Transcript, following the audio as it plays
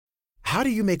How do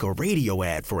you make a radio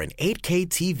ad for an 8K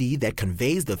TV that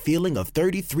conveys the feeling of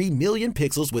 33 million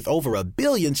pixels with over a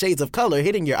billion shades of color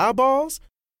hitting your eyeballs?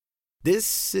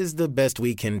 This is the best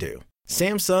we can do.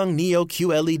 Samsung Neo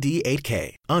QLED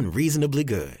 8K. Unreasonably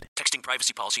good. Texting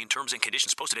privacy policy and terms and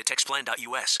conditions posted at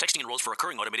textplan.us. Texting enrolls for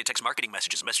recurring automated text marketing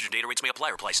messages. Message and data rates may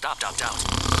apply. Reply stop, opt out.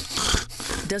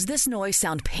 Does this noise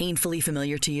sound painfully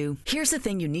familiar to you? Here's the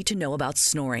thing you need to know about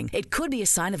snoring. It could be a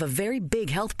sign of a very big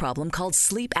health problem called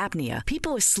sleep apnea.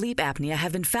 People with sleep apnea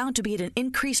have been found to be at an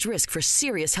increased risk for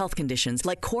serious health conditions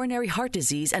like coronary heart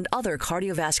disease and other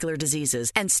cardiovascular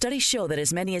diseases. And studies show that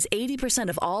as many as 80%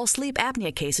 of all sleep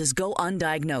apnea cases go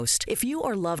undiagnosed. If you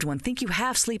or loved one think you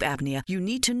have sleep apnea, you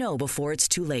need to know before it's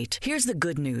too late. Here's the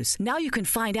good news. Now you can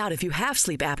find out if you have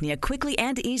sleep apnea quickly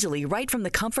and easily right from the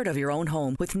comfort of your own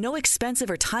home with no expensive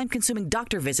or time-consuming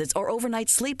doctor visits or overnight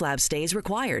sleep lab stays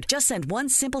required. Just send one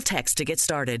simple text to get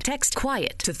started. Text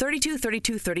QUIET to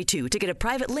 323232 to get a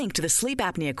private link to the sleep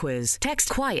apnea quiz. Text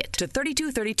QUIET to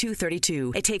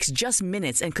 323232. It takes just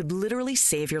minutes and could literally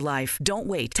save your life. Don't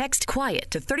wait. Text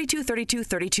QUIET to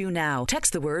 323232 now.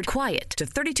 Text the word QUIET to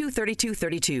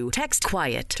 323232. Text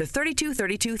QUIET to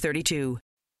 323232.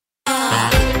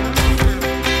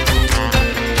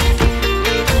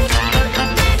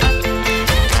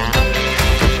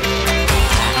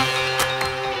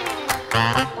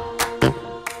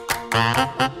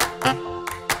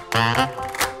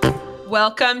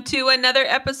 Welcome to another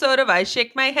episode of I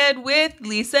Shake My Head with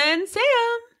Lisa and Sam.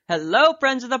 Hello,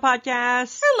 friends of the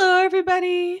podcast. Hello,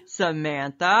 everybody.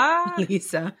 Samantha.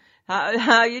 Lisa.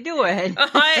 How you doing?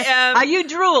 I am. How you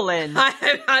drooling?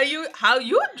 How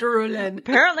you drooling?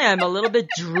 Apparently, I'm a little bit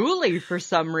drooly for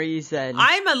some reason.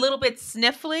 I'm a little bit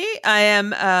sniffly. I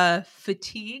am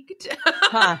fatigued.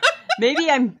 Maybe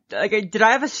I'm like, did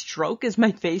I have a stroke? Is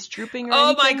my face drooping or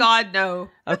anything? Oh my God, no.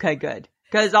 Okay, good.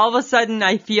 Because all of a sudden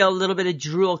I feel a little bit of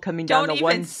drool coming down the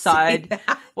one side.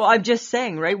 Well, I'm just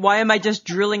saying, right? Why am I just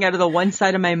drooling out of the one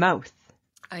side of my mouth?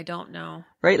 I don't know.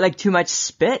 Right? Like too much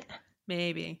spit?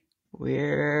 Maybe.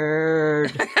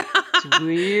 Weird. It's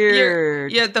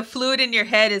weird. Yeah, the fluid in your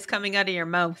head is coming out of your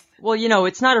mouth. Well, you know,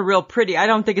 it's not a real pretty. I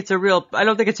don't think it's a real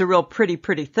pretty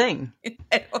thing.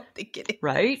 I don't think it is.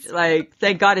 Right? Like,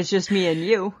 thank God it's just me and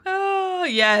you. Oh,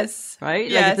 yes. Right?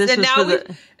 Yes. Like,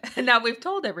 And now we've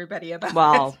told everybody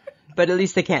about it. it. But at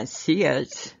least they can't see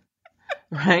it.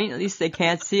 Right? At least they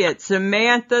can't see it.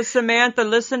 Samantha,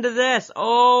 listen to this.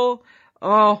 Oh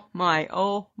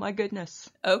my goodness.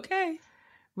 Okay.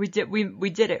 We did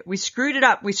it. We screwed it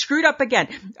up. We screwed up again.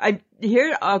 I got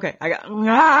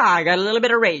a little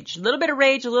bit of rage, a little bit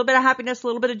of happiness, a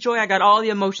little bit of joy. I got all the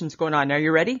emotions going on. Are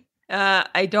you ready?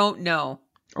 I don't know.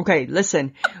 Okay,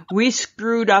 listen. We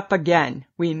screwed up again.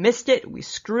 We missed it. We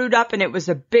screwed up, and it was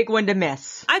a big one to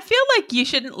miss. I feel like you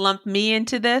shouldn't lump me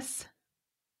into this.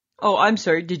 Oh, I'm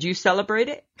sorry. Did you celebrate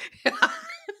it?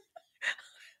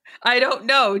 I don't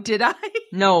know. Did I?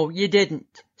 No, you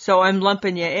didn't. So I'm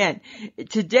lumping you in.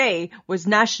 Today was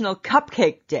National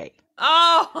Cupcake Day.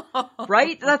 Oh.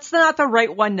 Right? That's not the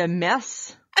right one to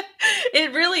miss.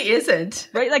 It really isn't.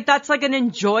 Right? Like, that's like an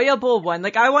enjoyable one.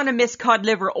 Like, I want to miss cod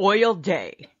liver oil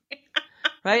day.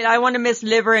 Right? I want to miss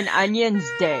liver and onions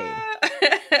day.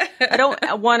 I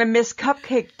don't want to miss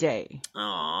cupcake day.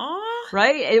 Aww.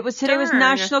 Right? Today was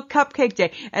National Cupcake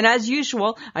Day. And as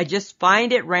usual, I just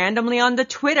find it randomly on the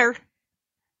Twitter.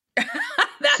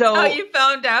 That's how you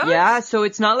found out? Yeah, so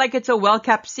it's not like it's a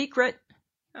well-kept secret.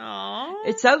 Aww.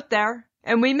 It's out there,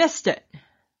 and we missed it.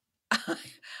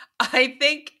 I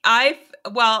think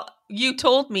you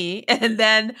told me, and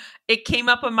then it came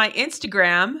up on my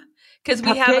Instagram, because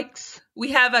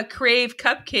we have a Crave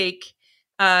Cupcake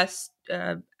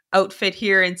outfit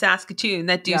here in Saskatoon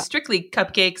that do strictly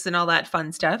cupcakes and all that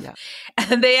fun stuff. Yeah.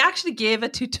 And they actually gave a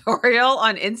tutorial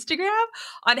on Instagram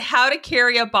on how to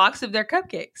carry a box of their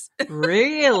cupcakes.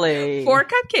 Really? For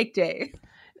Cupcake Day.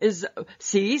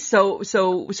 So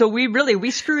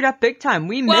we screwed up big time.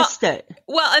 We missed it.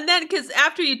 Well, and then because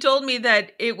after you told me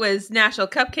that it was National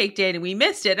Cupcake Day and we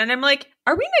missed it, and I'm like,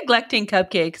 are we neglecting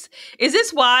cupcakes? Is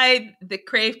this why the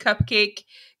Crave Cupcake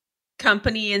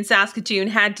company in Saskatoon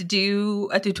had to do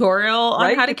a tutorial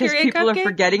on how to carry a cupcake? Because people are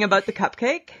forgetting about the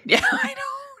cupcake? Yeah, I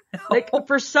don't know. Like,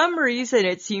 for some reason,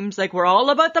 it seems like we're all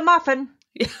about the muffin.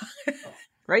 Yeah.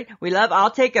 Right?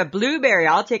 I'll take a blueberry,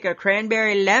 I'll take a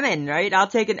cranberry lemon, right? I'll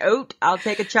take an oat, I'll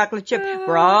take a chocolate chip.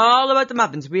 We're all about the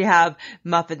muffins. We have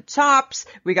muffin tops,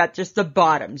 we got just the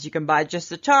bottoms. You can buy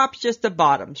just the tops, just the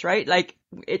bottoms, right? Like,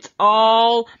 it's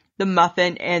all the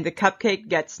muffin, and the cupcake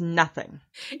gets nothing.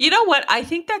 You know what? I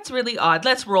think that's really odd.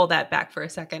 Let's roll that back for a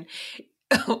second.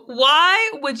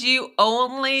 Why would you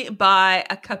only buy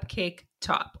a cupcake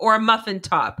top or a muffin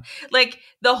top. Like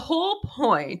the whole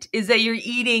point is that you're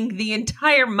eating the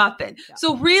entire muffin. Yeah.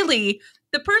 So really,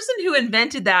 the person who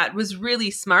invented that was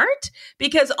really smart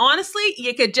because honestly,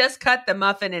 you could just cut the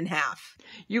muffin in half.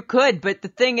 You could, but the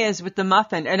thing is with the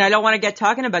muffin, and I don't want to get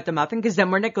talking about the muffin because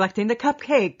then we're neglecting the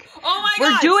cupcake. Oh my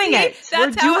God. We're doing it.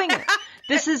 We're doing it.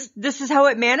 This is how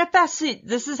it manifests.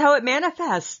 This is how it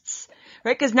manifests.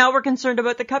 Right? Because now we're concerned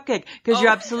about the cupcake. Because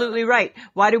you're absolutely right.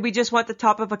 Why do we just want the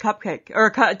top of a cupcake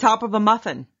or top of a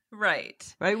muffin?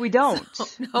 Right. Right? We don't.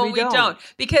 No, we don't.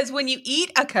 Because when you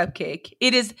eat a cupcake,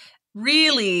 it is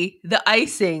really the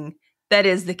icing that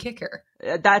is the kicker.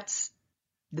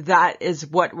 That is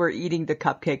what we're eating the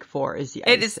cupcake for, is the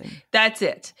icing. That's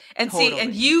it. And totally. See,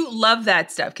 and you love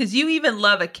that stuff because you even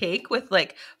love a cake with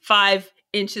like 5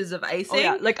 inches of icing. Oh,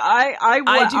 yeah. Like I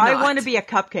want to be a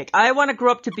cupcake. I want to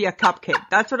grow up to be a cupcake.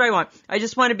 That's what I want. I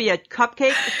just want to be a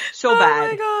cupcake so bad.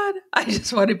 Oh my God. I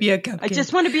just want to be a cupcake. I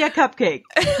just want to be a cupcake.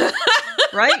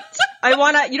 Right? I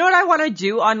want to, you know what I want to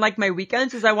do on like my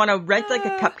weekends is I want to rent like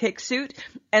a cupcake suit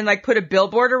and like put a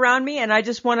billboard around me and I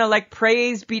just want to like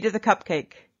praise be to the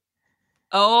cupcake.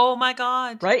 Oh my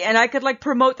God. Right? And I could like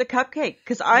promote the cupcake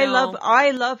because I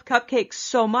love cupcakes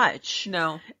so much.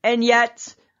 No. And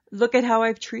yet look at how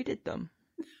I've treated them.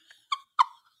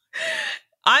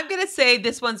 I'm going to say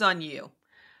this one's on you.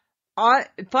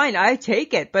 Fine, I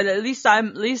take it, but at least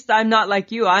I'm not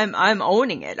like you. I'm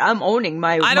owning it. I'm owning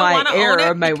my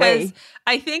error of my way.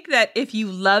 I think that if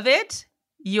you love it,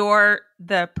 you're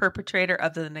the perpetrator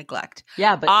of the neglect.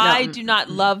 Yeah, but I do not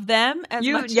love them as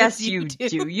much as you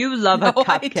do. You love a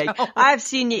cupcake. I've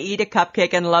seen you eat a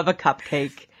cupcake and love a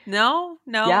cupcake. No,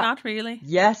 not really.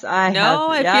 Yes, I have. No,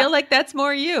 I feel like that's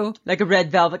more you. Like a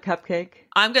red velvet cupcake.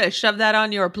 I'm going to shove that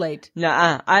on your plate.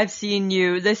 Nuh-uh. I've seen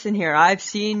you, listen here, I've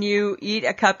seen you eat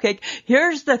a cupcake.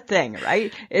 Here's the thing,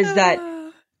 right?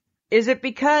 Is it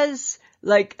because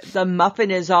like the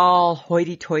muffin is all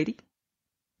hoity-toity?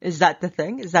 Is that the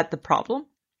thing? Is that the problem?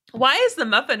 Why is the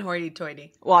muffin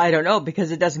hoity-toity? Well, I don't know,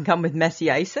 because it doesn't come with messy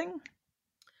icing.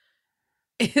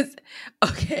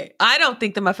 Okay, I don't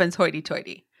think the muffin's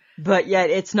hoity-toity. But yet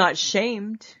it's not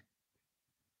shamed.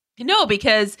 No,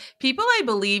 because people, I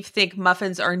believe, think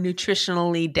muffins are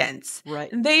nutritionally dense. Right.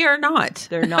 They are not.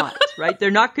 They're not, right? They're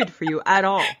not good for you at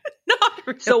all. Not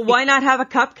really. So why not have a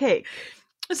cupcake?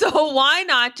 So why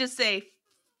not just say,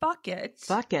 fuck it.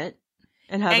 Fuck it.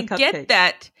 And have a cupcake. And get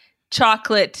that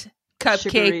chocolate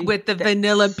cupcake Sugary with the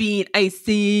vanilla bean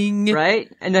icing.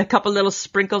 Right? And a couple little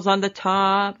sprinkles on the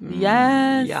top.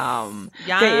 Yes. Yum.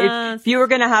 Yes. Okay, if you were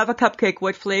going to have a cupcake,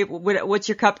 what flavor, what's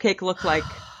your cupcake look like?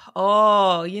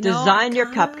 Oh, Design your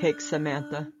cupcake,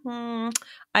 Samantha.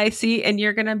 I see. And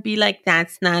you're going to be like,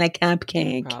 that's not a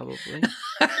cupcake.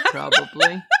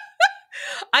 Probably.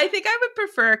 I think I would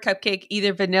prefer a cupcake,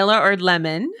 either vanilla or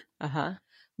lemon. Uh-huh.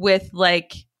 With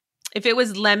like, if it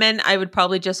was lemon, I would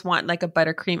probably just want like a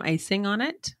buttercream icing on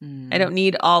it. I don't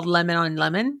need all lemon on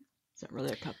lemon. Is that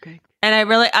really a cupcake? And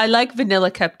I like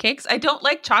vanilla cupcakes. I don't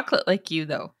like chocolate like you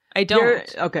though. I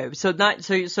don't.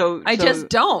 I just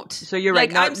don't. So you're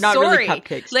right. Like, not really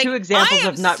cupcakes. Like, 2 examples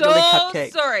of not really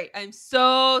cupcakes. Sorry. I'm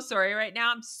so sorry right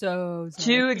now. I'm so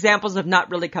sorry. 2 examples of not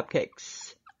really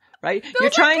cupcakes. Right? You're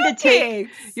trying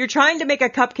to make a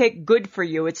cupcake good for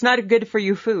you. It's not a good for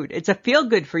you food. It's a feel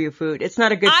good for you food. It's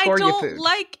not a good for you food. I don't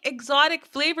like exotic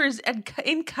flavors in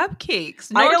cupcakes.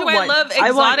 Nor do I love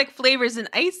exotic flavors in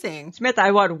icing. Samantha,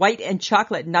 I want white and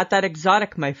chocolate, not that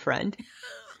exotic, my friend.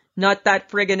 Not that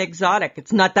friggin' exotic.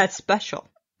 It's not that special.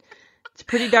 It's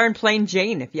pretty darn plain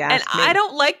Jane, if you ask me. And I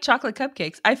don't like chocolate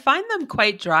cupcakes. I find them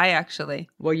quite dry, actually.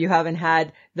 Well, you haven't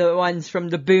had the ones from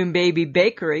the Boom Baby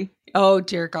Bakery. Oh,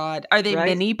 dear God. Are they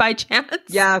mini by chance?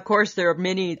 Yeah, of course they're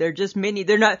mini. They're just mini.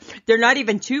 They're not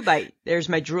even 2 bite. There's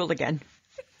my drool again.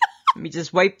 Let me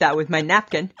just wipe that with my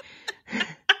napkin.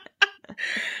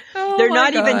 They're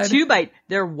not even 2 bite.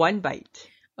 They're 1 bite.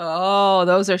 Oh,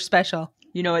 those are special.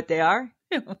 You know what they are?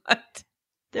 What?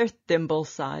 They're thimble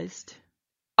sized.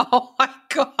 Oh my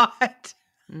God.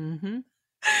 Mm-hmm.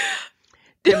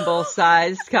 Thimble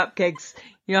sized cupcakes.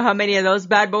 You know how many of those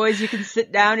bad boys you can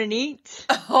sit down and eat?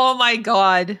 Oh my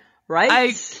God.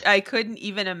 Right? I couldn't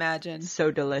even imagine.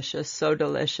 So delicious. So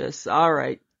delicious. All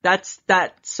right. That's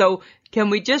that. So can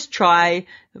we just try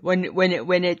when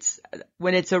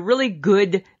it's a really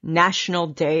good national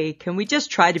day, can we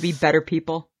just try to be better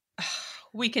people?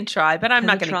 We can try, but I'm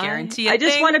not going to guarantee it. I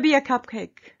just want to be a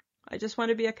cupcake.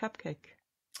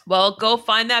 Well, go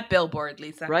find that billboard,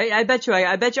 Lisa. Right? I bet you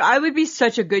I would be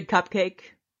such a good cupcake.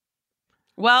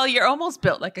 Well, you're almost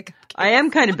built like a cupcake. I am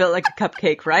kind of built like a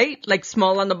cupcake, right? Like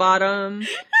small on the bottom,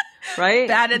 right?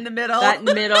 Fat in the middle. Fat in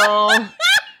the middle.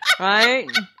 right?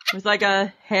 With like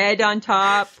a head on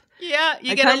top. Yeah,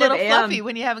 you I get a kind of little fluffy am.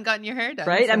 when you haven't gotten your hair done.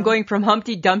 Right? so- I'm going from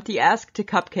Humpty Dumpty-esque to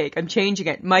cupcake. I'm changing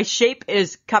it. My shape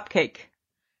is cupcake.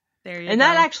 There you And go.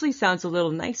 that actually sounds a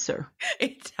little nicer.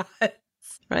 It does.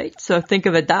 Right? So think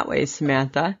of it that way,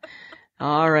 Samantha.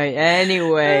 All right.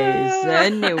 Anyways.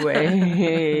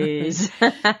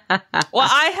 Well,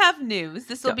 I have news.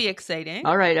 This will Go. be exciting.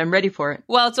 All right. I'm ready for it.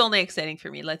 Well, it's only exciting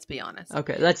for me, let's be honest.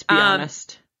 Okay. Let's be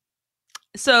honest.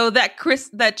 So that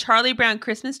Charlie Brown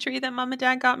Christmas tree that Mom and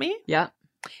Dad got me, Yeah.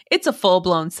 it's a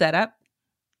full-blown setup.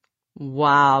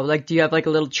 Wow. Like, do you have like a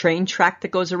little train track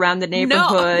that goes around the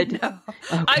neighborhood? No.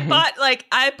 Okay.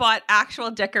 I bought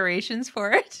actual decorations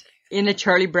for it. In a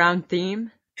Charlie Brown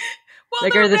theme? Well,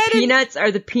 Like, they're are the red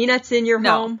and- peanuts in your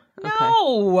No. home? Okay.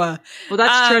 No. Well,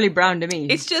 that's Charlie Brown to me.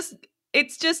 It's just I'm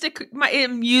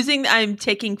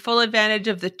taking full advantage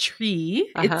of the tree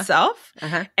Uh-huh. itself.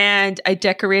 Uh-huh. And I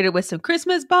decorated with some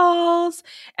Christmas balls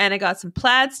and I got some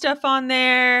plaid stuff on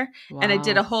there. And I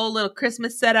did a Wow. whole little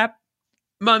Christmas setup.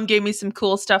 Mom gave me some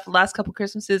cool stuff the last couple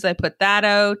Christmases. I put that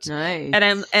out. Nice.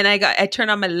 And I turned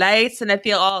on my lights and I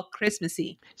feel all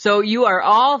Christmassy. So you are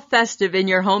all festive in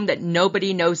your home that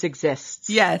nobody knows exists.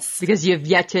 Yes. Because you've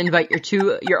yet to invite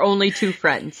your only two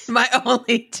friends. My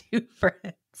only two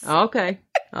friends. Okay.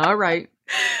 All right.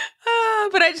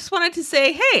 But I just wanted to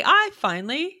say, hey, I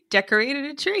finally decorated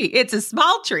a tree. It's a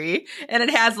small tree and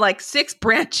it has like 6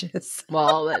 branches.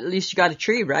 Well, at least you got a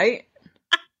tree, right?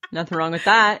 Nothing wrong with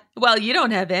that. Well, you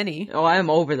don't have any. Oh, I'm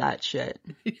over that shit.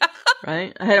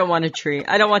 Right? I don't want a tree.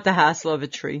 I don't want the hassle of a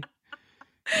tree.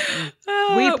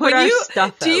 We put When our you-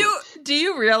 stuff do you out. do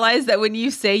you realize that when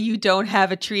you say you don't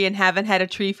have a tree and haven't had a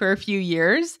tree for a few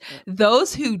years,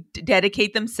 those who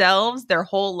dedicate themselves their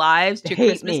whole lives to Hate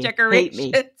Christmas me. Hate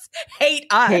decorations me. hate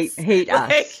us. Hate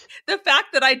Like, us. the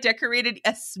fact that I decorated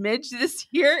a smidge this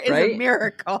year is a Right?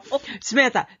 miracle.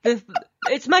 Samantha,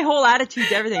 it's my whole attitude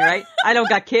to everything, right? I don't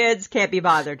got kids, can't be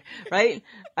bothered, right?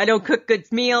 I don't cook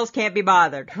good meals, can't be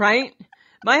bothered, right?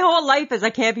 My whole life is I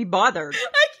can't be bothered,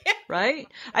 right?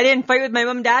 I didn't fight with my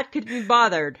mom and dad, couldn't be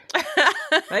bothered,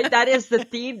 right? That is the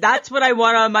theme. That's what I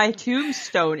want on my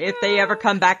tombstone if they ever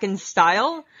come back in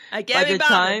style. I can't By be the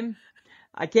bothered. time,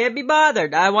 I can't be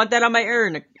bothered. I want that on my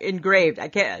urn engraved.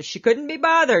 She couldn't be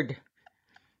bothered.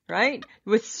 Right?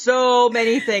 With so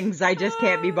many things I just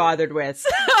can't be bothered with.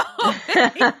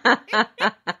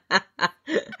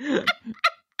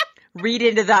 Read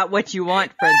into that what you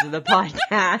want, friends of the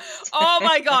podcast. Oh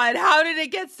my God, how did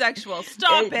it get sexual?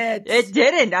 Stop it. It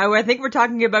didn't. I think we're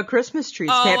talking about Christmas trees.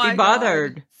 Oh Can't my be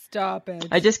bothered. God. Stop it.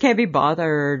 I just can't be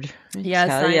bothered. Yes,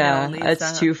 Tell I ya. know, Lisa.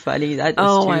 That's too funny. That is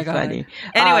Oh too my God. funny.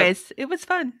 Anyways, it was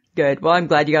fun. Good. Well, I'm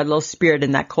glad you got a little spirit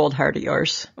in that cold heart of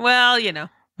yours. Well, you know.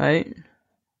 Right?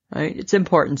 Right? It's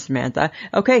important, Samantha.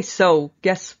 Okay, so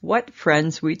guess what,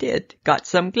 friends, we did? Got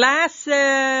some glasses.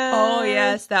 Oh,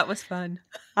 yes, that was fun.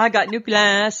 I got new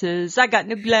glasses. Right?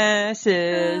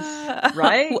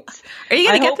 Are you going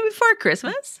to I get hope- them before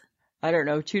Christmas? I don't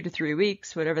know, 2 to 3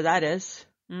 weeks, whatever that is.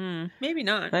 Maybe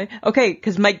not. Right? Okay,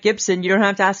 because Mike Gibson, you don't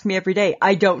have to ask me every day.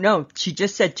 I don't know. She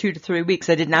just said 2 to 3 weeks.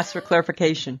 I didn't ask for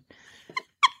clarification.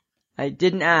 I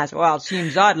didn't ask. Well, it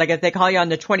seems odd. Like if they call you on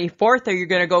the 24th, are you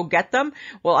going to go get them?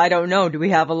 Well, I don't know. Do we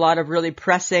have a lot of really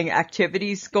pressing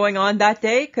activities going on that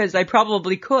day? Because I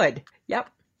probably could. Yep.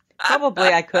 Probably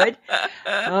I could.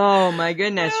 Oh my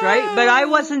goodness, right? But I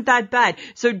wasn't that bad.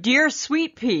 So dear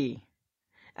Sweet Pea,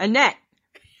 Annette,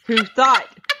 who thought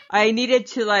I needed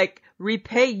to like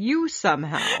repay you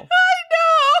somehow. I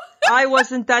know. I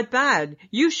wasn't that bad.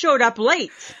 You showed up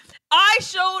late. I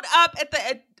showed up at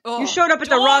the... You showed up at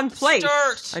the wrong don't place.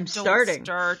 Start. I'm Don't starting.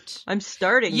 Start. I'm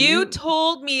starting. You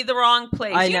told me the wrong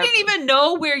place. I You never- didn't even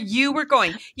know where you were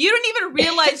going. You didn't even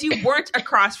realize you weren't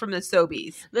across from the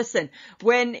Sobeys. Listen,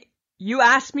 when you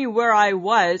asked me where I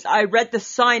was, I read the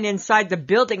sign inside the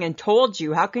building and told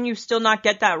you. How can you still not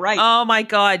get that right? Oh my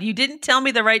God. You didn't tell me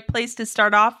the right place to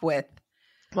start off with.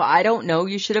 Well, I don't know.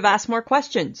 You should have asked more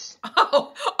questions.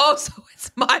 Oh, so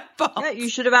it's my fault. Yeah, you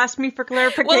should have asked me for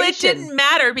clarification. Well, it didn't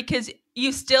matter because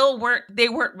you still they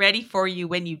weren't ready for you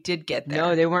when you did get there.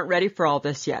 No, they weren't ready for all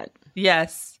this yet.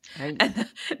 Yes. Right? And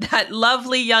that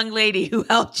lovely young lady who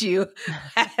helped you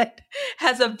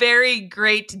has a very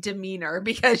great demeanor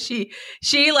because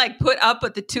she like put up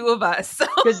with the two of us.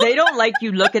 Because they don't like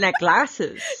you looking at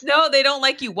glasses. No, they don't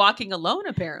like you walking alone,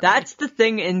 apparently. That's the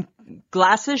thing in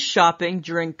glasses shopping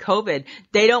during COVID.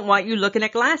 They don't want you looking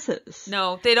at glasses.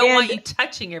 No, they don't And- want you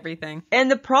touching everything.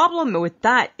 And the problem with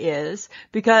that is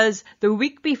because the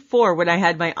week before when I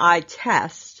had my eye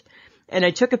test and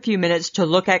I took a few minutes to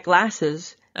look at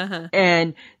glasses Uh-huh.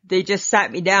 and they just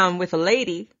sat me down with a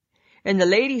lady and the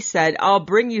lady said, I'll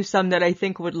bring you some that I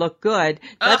think would look good,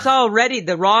 that's already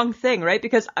the wrong thing, right?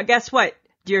 Because guess what,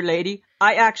 dear lady?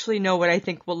 I actually know what I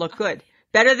think will look good.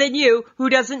 Better than you, who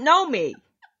doesn't know me.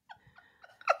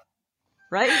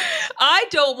 Right? I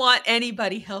don't want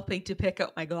anybody helping to pick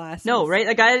out my glasses. No, right?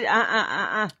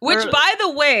 Like Which, by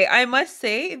the way, I must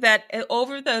say that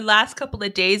over the last couple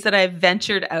of days that I've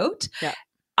ventured out,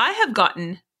 I have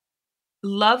gotten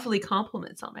lovely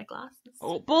compliments on my glasses.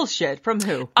 Oh, bullshit. From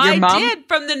who? Your I mom? did,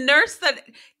 from the nurse that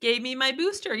gave me my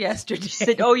booster yesterday. She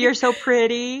said, oh, you're so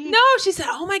pretty. No, she said,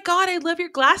 oh my God, I love your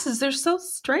glasses. They're so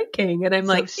striking. And I'm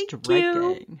like, thank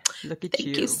you. Look at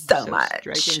Thank you so much.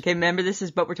 Striking. Okay, remember,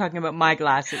 but we're talking about my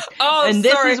glasses. Oh, and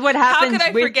this sorry. is what happens How could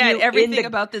I with forget you everything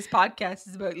about this podcast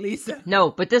is about Lisa? No,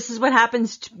 but this is what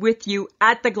happens with you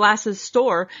at the glasses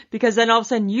store, because then all of a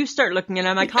sudden you start looking and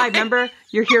I'm like, hi, remember,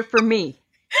 you're here for me.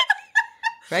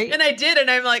 Right? And I did,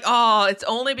 and I'm like, oh, it's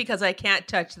only because I can't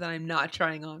touch that I'm not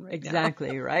trying on right now.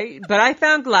 Exactly, right? But I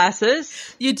found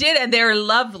glasses. You did, and they were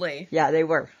lovely. Yeah, they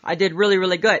were. I did really,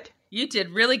 really good. You did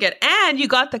really good. And you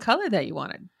got the color that you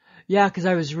wanted. Yeah, because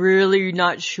I was really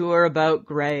not sure about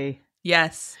gray.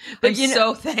 Yes. But I'm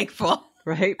so thankful.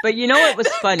 Right? But you know what was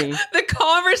funny? The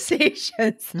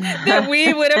conversations that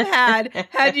we would have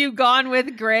had you gone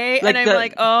with gray. Like and I'm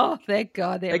like, oh, thank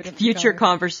God. They have like future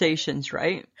conversations,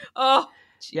 right? Oh,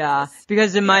 Jesus. Yeah,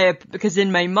 because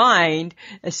in my mind,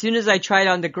 as soon as I tried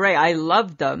on the gray, I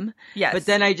loved them. Yes. But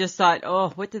then I just thought, oh,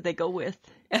 what did they go with?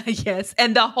 Yes.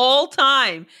 And the whole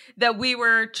time that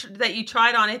that you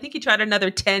tried on, I think you tried another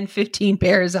 10, 15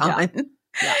 pairs on.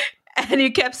 Yeah. And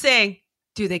you kept saying,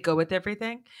 do they go with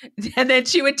everything? And then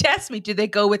she would test me. Do they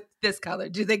go with this color?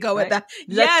 Do they go with that?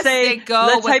 They go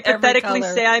let's with hypothetically every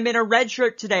color. say I'm in a red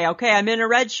shirt today. Okay, I'm in a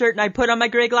red shirt and I put on my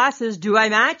gray glasses. Do I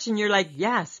match? And you're like,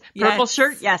 yes. Purple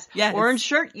shirt? Yes. Orange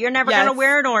shirt? You're never going to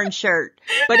wear an orange shirt.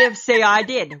 But if, say I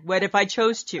did, what if I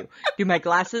chose to? Do my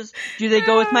glasses, do they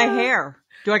go with my hair?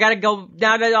 Do I got to go,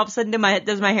 now that all of a sudden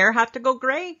does my hair have to go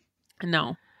gray?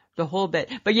 No. The whole bit.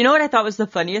 But you know what I thought was the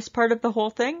funniest part of the whole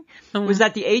thing? Was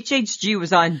that the HHG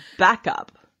was on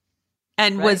backup.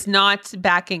 And was not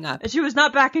backing up. And she was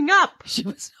not backing up. She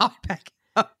was not backing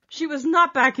up. She was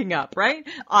not backing up, right?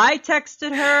 I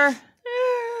texted her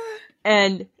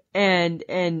and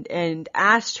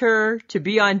asked her to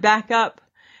be on backup.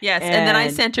 Yes, and then I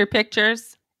sent her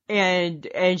pictures. And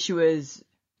she was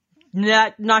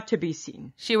not to be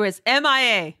seen. She was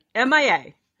MIA.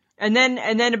 MIA. And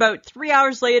then about 3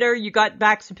 hours later, you got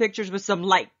back some pictures with some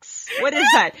likes. What is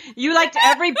that? You liked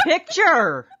every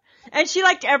picture. And she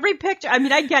liked every picture. I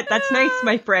mean, I get that's nice,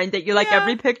 my friend, that you like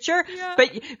every picture. Yeah.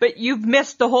 But you've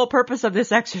missed the whole purpose of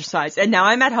this exercise. And now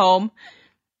I'm at home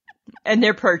and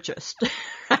they're purchased.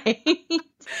 Right?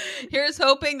 Here's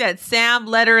hoping that Sam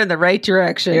led her in the right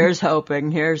direction. Here's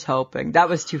hoping. That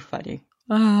was too funny.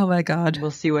 Oh my God.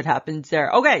 We'll see what happens there.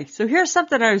 Okay, so here's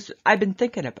something I've been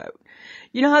thinking about.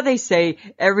 You know how they say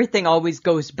everything always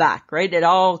goes back, right? It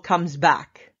all comes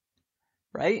back,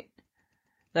 right?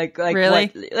 Like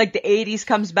really? Like the 80s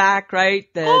comes back,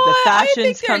 right? The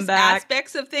fashions come back.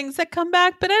 Aspects of things that come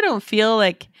back, but I don't feel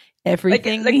like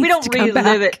everything. Like we don't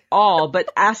relive it all, but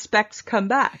aspects come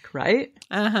back, right?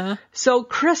 Uh-huh. So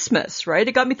Christmas, right?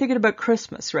 It got me thinking about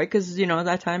Christmas, right? Because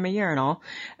that time of year and all.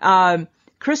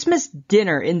 Christmas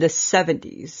dinner in the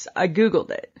 70s. I Googled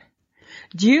it.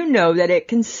 Do you know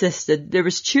that there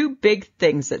was two big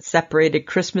things that separated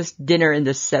Christmas dinner in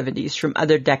the 70s from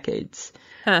other decades?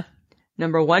 Huh.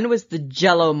 Number one was the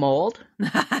Jell-O mold.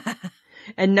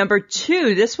 And number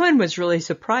two, this one was really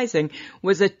surprising,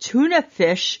 was a tuna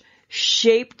fish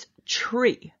shaped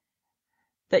tree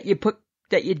that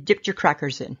you dipped your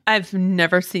crackers in. I've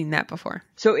never seen that before.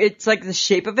 So it's like the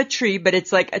shape of a tree, but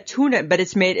it's like a tuna, but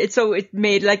it's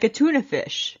made like a tuna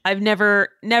fish. I've never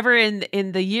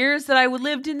in the years that I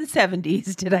lived in the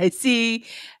 70s did I see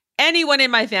anyone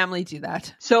in my family do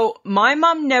that. So my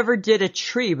mom never did a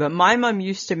tree, but my mom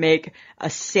used to make a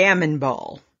salmon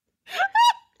ball.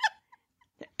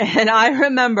 And I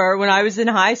remember when I was in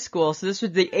high school, so this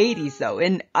was the 80s though,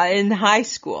 in high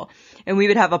school, and we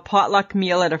would have a potluck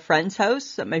meal at a friend's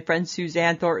house, at my friend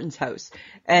Suzanne Thornton's house.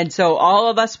 And so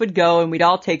all of us would go and we'd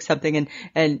all take something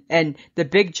and the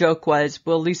big joke was,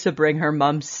 will Lisa bring her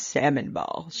mom's salmon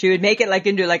ball? She would make it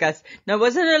no, it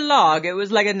wasn't a log, it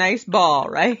was like a nice ball,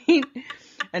 right?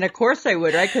 And of course I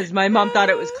would, right? Because my mom thought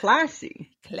it was classy.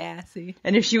 Classy.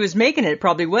 And if she was making it, it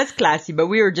probably was classy, but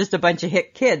we were just a bunch of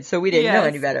hick kids, so we didn't know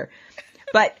any better.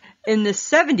 But in the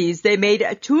 70s,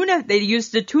 they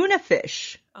used a tuna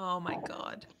fish. Oh my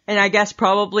God. And I guess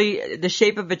probably the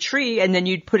shape of a tree, and then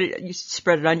you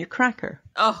spread it on your cracker.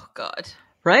 Oh God.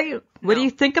 Right? What do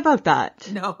you think about that?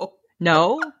 No.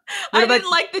 No? I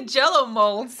didn't like the Jell-O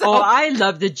mold. So. Oh, I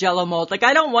love the Jell-O mold. Like,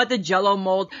 I don't want the Jell-O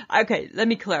mold. Okay, let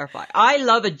me clarify. I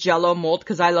love a Jell-O mold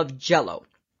because I love Jell-O.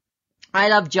 I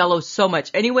love Jell-O so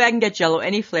much. Any way I can get Jell-O,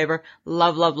 any flavor,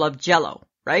 love, love, love Jell-O.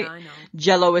 Right? I know.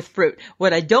 Jell-O with fruit.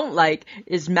 What I don't like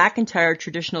is McIntyre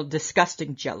traditional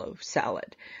disgusting Jell-O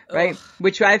salad, right? Ugh.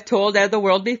 Which I've told the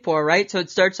world before, right? So it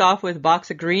starts off with a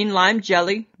box of green lime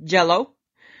Jell-O,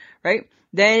 right?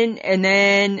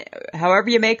 Then, however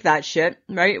you make that shit,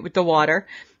 right? With the water.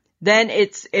 Then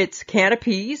it's can of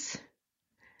peas.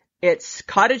 It's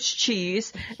cottage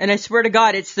cheese, and I swear to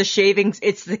God, it's the shavings,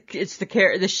 it's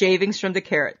the shavings from the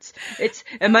carrots.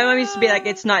 And my mom used to be like,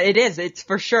 it's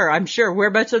for sure, I'm sure.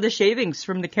 Whereabouts are the shavings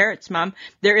from the carrots, Mom?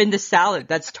 They're in the salad.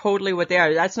 That's totally what they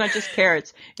are. That's not just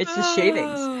carrots, it's the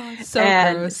shavings. So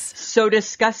gross. So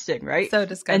disgusting, right? So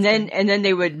disgusting. And then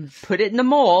they would put it in the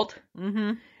mold,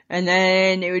 mm-hmm. and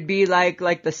then it would be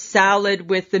like the salad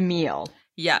with the meal.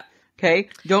 Yeah. Okay?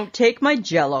 Don't take my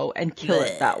Jell-O and kill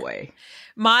it that way.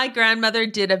 My grandmother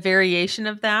did a variation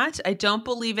of that. I don't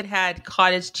believe it had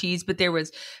cottage cheese, but there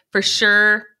was for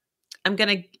sure, I'm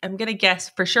gonna guess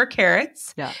for sure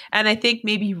carrots. Yeah. And I think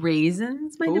maybe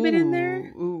raisins might have been in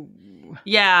there. Ooh.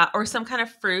 Yeah, or some kind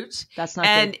of fruit. That's not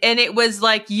good. And it was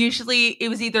like usually it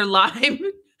was either lime.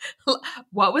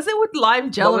 What was it with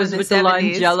lime Jell-O in the 70s? The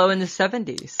lime Jell-O in the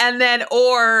 70s? And then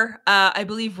I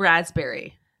believe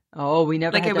raspberry. Oh, we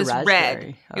never had it was raspberry. Red.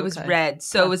 Okay. It was red.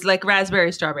 So it was like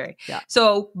raspberry, strawberry. Yeah.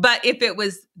 So, but if it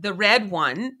was the red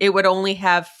one, it would only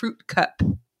have fruit cup.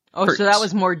 Oh, fruit. So that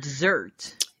was more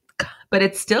dessert. But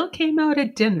it still came out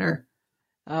at dinner.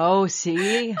 Oh,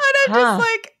 see? And I'm just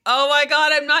like, oh my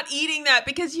God, I'm not eating that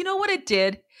because you know what it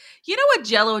did? You know what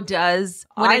Jell-O does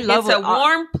when it hits a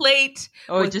warm plate?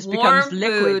 Oh, it just becomes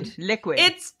liquid. Food? Liquid.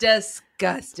 It's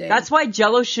disgusting. That's why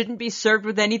Jell-O shouldn't be served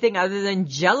with anything other than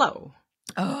Jell-O.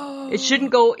 Oh. It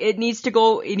shouldn't go,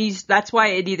 that's why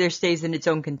it either stays in its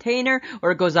own container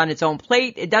or it goes on its own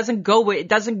plate. It doesn't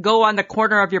go on the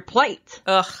corner of your plate.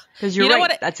 Ugh. Because you're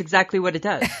right. That's exactly what it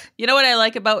does. You know what I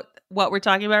like about what we're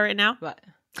talking about right now? What?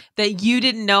 That you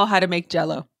didn't know how to make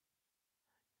Jell-O.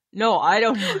 No, I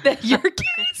don't know. That you're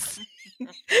guessing.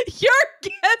 You're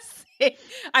guessing.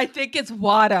 I think it's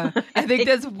water. I think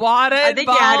there's water involved. I think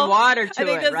you add water to it, I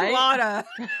think there's right? Water.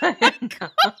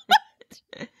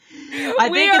 I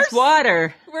think it's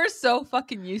water. We're so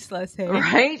fucking useless, hey?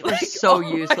 Right? We're so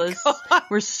useless.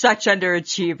 We're such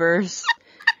underachievers.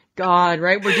 God,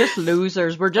 right? We're just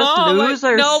losers. We're just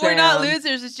losers. No, Sam. We're not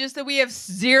losers. It's just that we have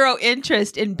zero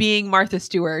interest in being Martha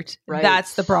Stewart. Right.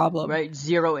 That's the problem. Right.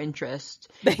 Zero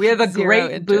interest. We have a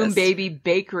great Boom Baby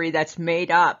bakery that's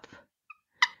made up.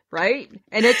 Right?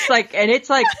 And it's like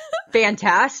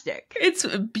fantastic. It's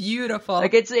beautiful.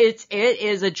 Like it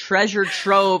is a treasure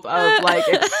trove of like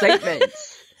excitement.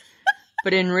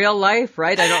 But in real life,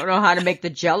 right? I don't know how to make the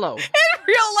Jell-O. In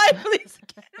real life, please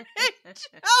make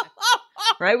Jell-O.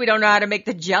 Right? We don't know how to make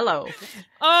the Jell-O.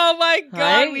 Oh my God,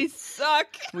 right? We suck.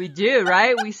 We do,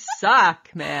 right? We suck,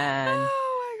 man. Oh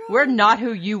my God. We're not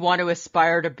who you want to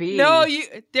aspire to be. No,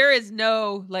 there is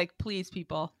no please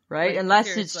people. Right?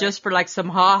 Unless it's just for some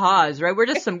ha-has, right? We're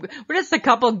just a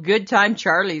couple good time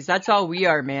Charlies. That's all we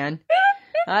are, man.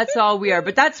 That's all we are.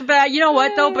 But that's bad. You know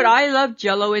what though? But I love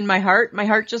Jell-O in my heart. My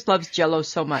heart just loves Jell-O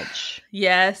so much.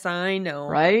 Yes, I know.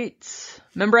 Right?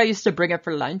 Remember I used to bring it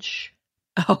for lunch?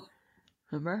 Oh.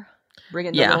 Remember? Bring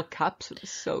it in the little cups. It was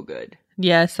so good.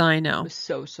 Yes, I know. It was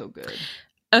so, so good.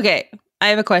 Okay. I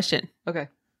have a question. Okay.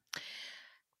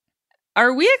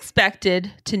 Are we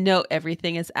expected to know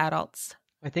everything as adults?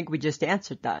 I think we just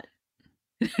answered that.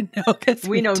 No, because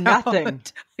we know nothing.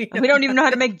 We don't even know how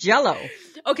to make Jell-O.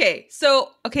 Okay,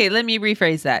 let me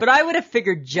rephrase that. But I would have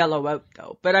figured Jell-O out,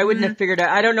 though. But I wouldn't have figured out.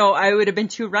 I don't know. I would have been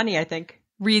too runny, I think.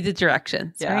 Read the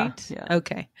directions, right? Yeah.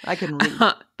 Okay. I can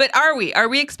read. But are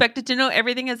we expected to know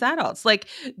everything as adults? Like,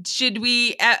 should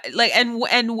we,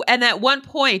 and at one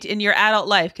point in your adult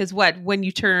life, because when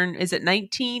you turn, is it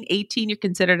 19, 18, you're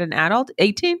considered an adult?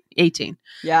 18? 18.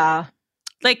 Yeah.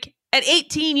 Like, at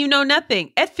 18, you know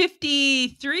nothing. At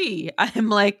 53, I'm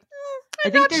like,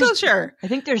 I'm not so sure. I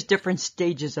think there's different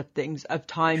stages of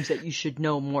times that you should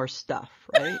know more stuff,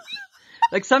 right?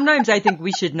 Like sometimes I think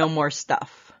we should know more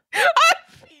stuff.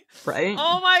 Right?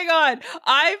 Oh my God.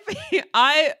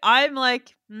 I'm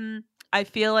like, I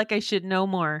feel like I should know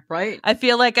more. Right? I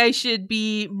feel like I should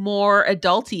be more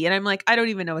adulty. And I'm like, I don't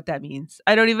even know what that means.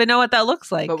 I don't even know what that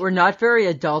looks like. But we're not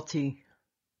very adulty.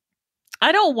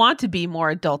 I don't want to be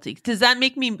more adulty. Does that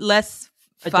make me less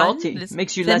Adulty.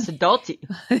 Makes you less adulty.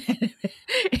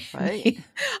 Right?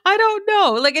 I don't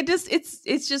know. Like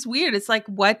it's just weird. It's like,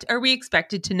 what are we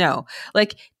expected to know?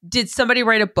 Like, did somebody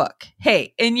write a book?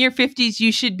 Hey, in your 50s,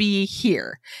 you should be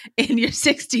here. In your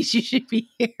 60s, you should be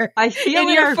here. I feel in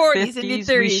your 40s, in your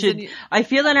 30s. I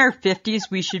feel in our 50s,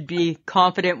 we should be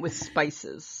confident with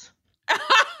spices.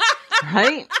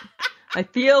 Right? I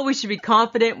feel we should be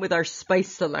confident with our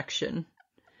spice selection.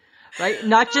 Right?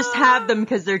 Not just have them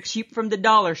because they're cheap from the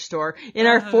dollar store. In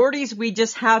our 40s, we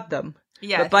just have them.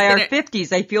 Yes. But by our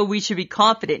 50s, I feel we should be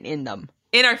confident in them.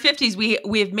 In our 50s,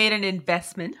 we have made an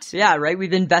investment. Yeah, right?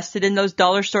 We've invested in those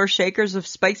dollar store shakers of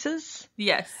spices.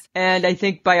 Yes. And I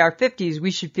think by our 50s,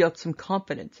 we should feel some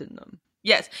confidence in them.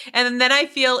 Yes. And then I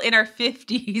feel in our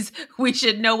 50s, we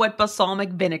should know what balsamic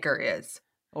vinegar is.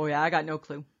 Oh, yeah, I got no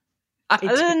clue.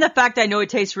 Other than the fact I know it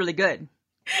tastes really good.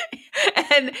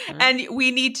 And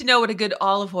we need to know what a good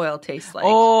olive oil tastes like.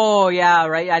 Oh, yeah,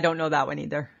 right. I don't know that one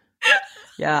either.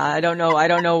 Yeah, I don't know. I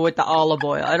don't know what the olive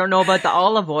oil. I don't know about the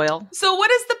olive oil. So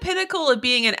what is the pinnacle of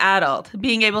being an adult?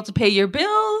 Being able to pay your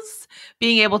bills,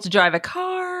 being able to drive a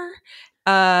car,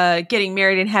 getting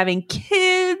married and having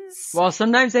kids. Well,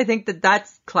 sometimes I think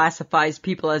that classifies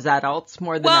people as adults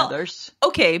more than others.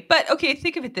 Okay,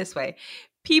 think of it this way.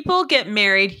 People get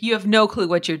married. You have no clue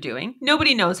what you're doing.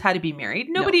 Nobody knows how to be married.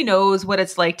 Nobody knows what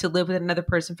it's like to live with another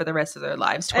person for the rest of their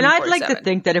lives. And I'd like to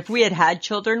think that if we had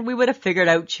children, we would have figured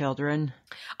out children.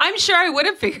 I'm sure I would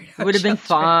have figured out. It would have been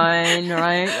fine,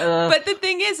 right? But the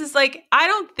thing is like, I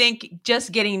don't think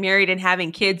just getting married and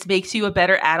having kids makes you a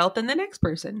better adult than the next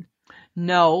person.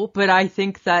 No, but I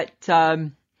think that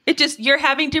you're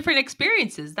having different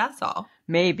experiences. That's all.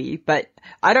 Maybe, but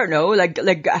I don't know. Like,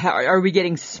 are we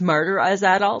getting smarter as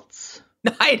adults?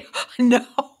 No.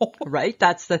 Right?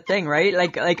 That's the thing, right?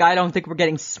 Like I don't think we're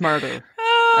getting smarter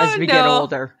as we get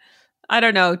older. I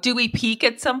don't know. Do we peak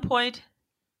at some point?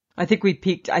 I think we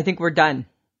peaked. I think we're done.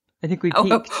 I think we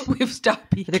peaked. We've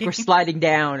stopped peaking. I think we're sliding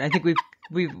down. I think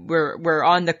we're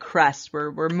on the crest.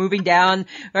 We're moving down,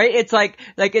 right? It's like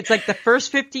the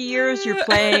first 50 years you're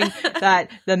playing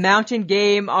the mountain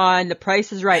game on The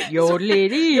Price is Right.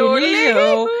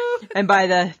 Yodelady, and by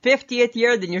the 50th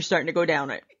year, then you're starting to go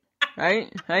down it.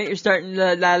 Right? You're starting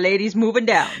the lady's moving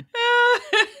down.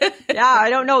 Yeah, I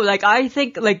don't know. Like, I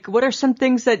think, like, what are some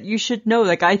things that you should know?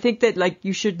 Like, I think that, like,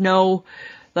 you should know,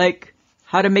 like,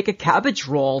 how to make a cabbage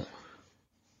roll.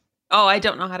 Oh, I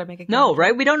don't know how to make a cabbage roll.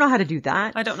 Right? We don't know how to do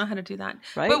that. I don't know how to do that.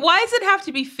 Right? But why does it have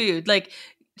to be food? Like,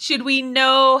 should we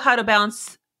know how to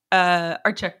balance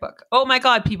our checkbook? Oh my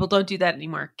God, people don't do that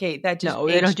anymore. Okay, that just no,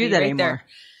 they don't do that anymore.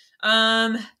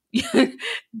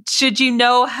 Should you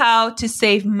know how to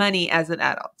save money as an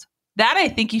adult? That I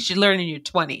think you should learn in your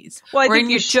 20s. Well, I think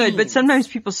you should, but sometimes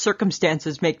people's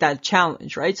circumstances make that a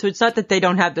challenge, right? So it's not that they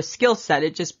don't have the skill set,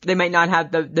 it just, they might not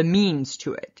have the means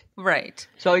to it. Right.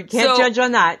 So you can't judge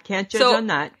on that. Can't judge on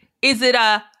that. Is it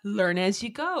a learn as you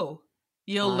go?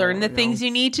 You'll learn the things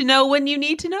you need to know when you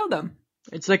need to know them.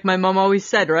 It's like my mom always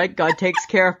said, right? God takes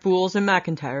care of fools and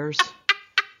McIntyres.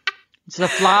 It's a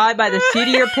fly by the seat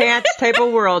of your pants type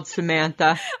of world,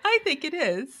 Samantha. I think it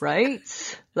is. Right?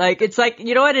 Like, it's like,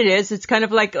 you know what it is? It's kind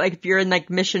of like if you're in like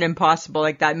Mission Impossible,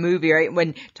 like that movie, right?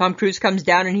 When Tom Cruise comes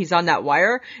down and he's on that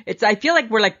wire. I feel like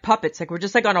we're like puppets. Like, we're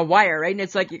just like on a wire, right? And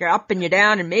it's like you're up and you're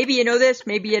down and maybe you know this,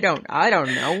 maybe you don't. I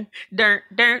don't know.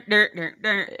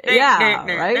 Yeah,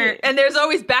 right? And there's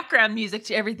always background music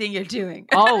to everything you're doing.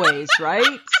 Always,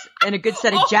 right? And a good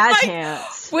set of jazz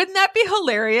hands. Wouldn't that be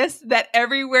hilarious that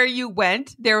everywhere you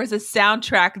went, there was a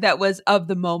soundtrack that was of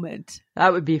the moment?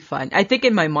 That would be fun. I think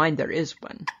in my mind there is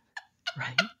one.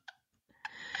 Right?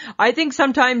 I think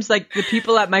sometimes like the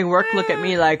people at my work look at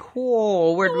me like,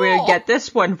 whoa, where do we get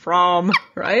this one from?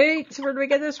 Right? Where do we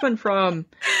get this one from?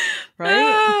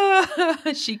 Right?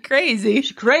 She crazy.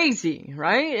 She's crazy,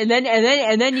 right? And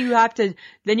then you have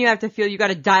to feel you got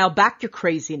to dial back your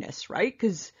craziness, right?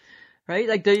 Because right?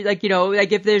 Like, you know,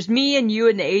 like if there's me and you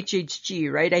and the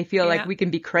HHG, right? I feel like we can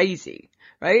be crazy,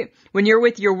 right? When you're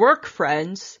with your work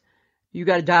friends, you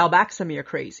got to dial back some of your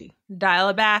crazy. Dial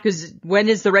it back. Because when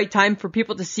is the right time for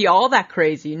people to see all that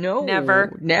crazy? No.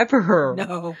 Never.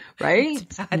 No.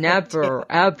 Right? Never,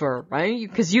 ever, right?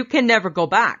 Because you can never go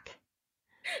back.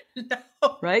 No.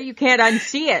 Right? You can't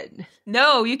unsee it.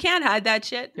 No, you can't hide that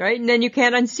shit. Right? And then you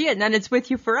can't unsee it and then it's with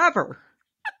you forever.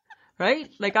 Right?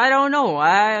 Like, I don't know.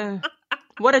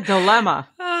 What a dilemma.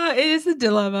 It is a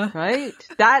dilemma. Right?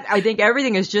 I think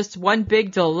everything is just one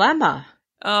big dilemma.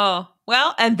 Oh,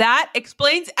 well, and that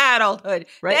explains adulthood.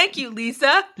 Right. Thank you,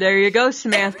 Lisa. There you go,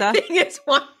 Samantha. Everything is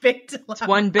one big dilemma. It's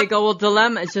one big old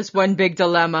dilemma. It's just one big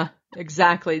dilemma.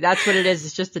 Exactly. That's what it is.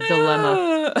 It's just a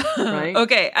dilemma, right?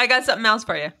 Okay, I got something else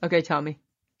for you. Okay, tell me.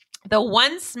 The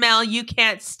one smell you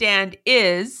can't stand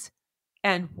is,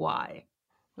 and why?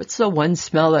 What's the one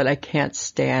smell that I can't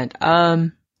stand?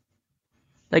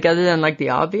 Like other than like the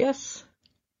obvious?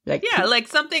 Like Yeah, like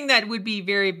something that would be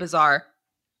very bizarre.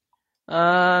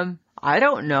 I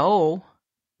don't know.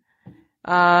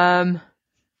 I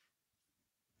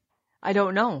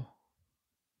don't know.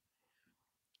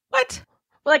 What?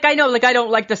 Like I know, like I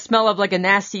don't like the smell of like a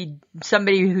nasty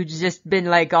somebody who's just been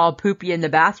like all poopy in the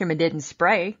bathroom and didn't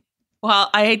spray. Well,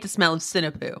 I hate the smell of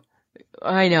Cinnapoo.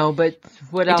 I know, but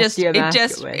what else do you mask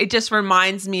it with? It just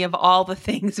reminds me of all the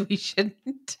things we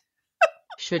shouldn't.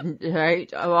 Shouldn't,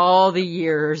 right? Of all the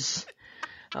years,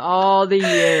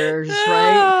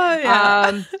 right?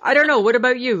 Yeah. I don't know. What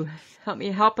about you?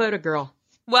 Help out a girl.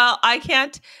 Well, I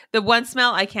can't. The one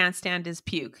smell I can't stand is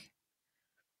puke.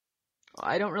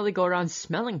 I don't really go around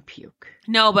smelling puke.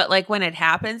 No, but like when it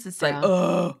happens, it's like, Yeah.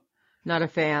 oh, Not a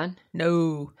fan.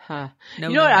 no. Huh. No,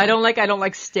 You know no, what? no. I don't like. I don't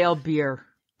like stale beer.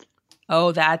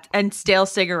 Oh, that and stale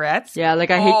cigarettes. Yeah,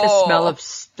 like I hate the smell Oh. of.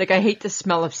 Like I hate the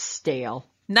smell of stale.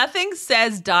 Nothing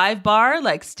says dive bar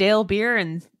like stale beer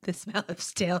and the smell of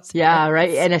stale cigarettes. Yeah,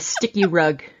 right. And a sticky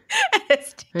rug.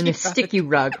 And a Sticky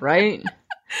rug, right?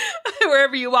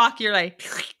 Wherever you walk, you're like,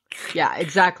 Yeah,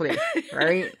 exactly.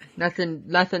 Right? Nothing.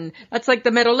 That's like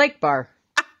the Meadow Lake bar.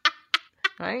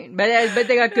 Right? But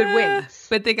they got good wings.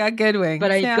 but they got good wings.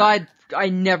 But yeah. God, I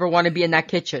never want to be in that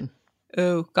kitchen.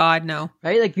 Oh God, no.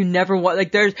 Right? Like you never want,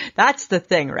 like that's the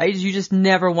thing, right? Is you just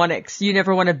never want to, you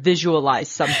never want to visualize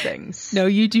some things. No,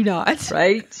 you do not.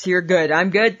 Right? So you're good. I'm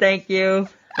good. Thank you.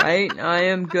 Right? I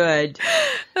am good.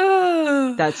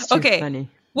 That's too funny.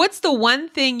 What's the one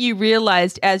thing you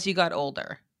realized as you got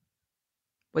older?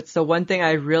 What's the one thing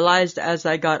I realized as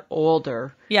I got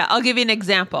older? Yeah, I'll give you an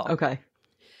example. Okay.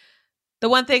 The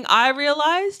one thing I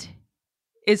realized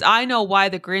is I know why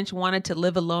the Grinch wanted to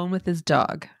live alone with his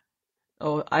dog.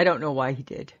 Oh, I don't know why he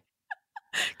did.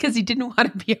 Because he didn't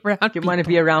want to be around Didn't want to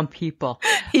be around people.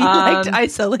 He liked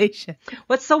isolation.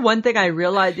 What's the one thing I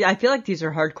realized? I feel like these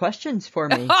are hard questions for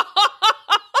me.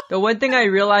 The one thing I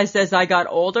realized as I got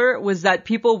older was that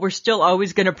people were still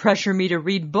always going to pressure me to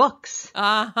read books.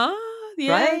 Uh-huh.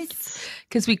 Yes. Right?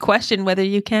 Because we question whether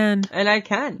you can. And I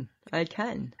can. I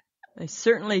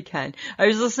certainly can. I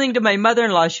was listening to my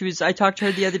mother-in-law. I talked to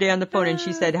her the other day on the phone and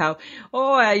she said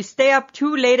I stay up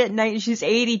too late at night. And she's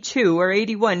 82 or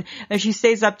 81 and she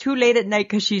stays up too late at night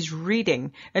because she's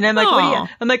reading. And I'm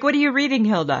like, what are you reading,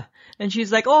 Hilda? And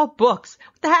she's like, oh, books.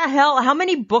 What the hell? How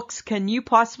many books can you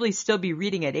possibly still be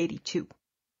reading at 82?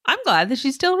 I'm glad that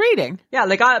she's still reading. Yeah,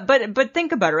 but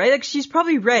think about it, right? Like she's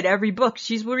probably read every book.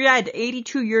 She's read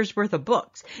 82 years worth of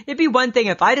books. It'd be one thing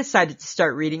if I decided to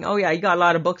start reading. Oh yeah, you got a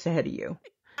lot of books ahead of you.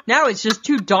 Now it's just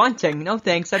too daunting. No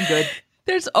thanks, I'm good.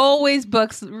 There's always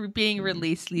books being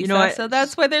released, Lisa. You know what? So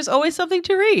that's why there's always something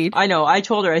to read. I know. I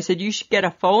told her, I said, you should get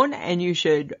a phone and you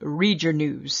should read your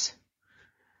news.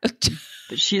 But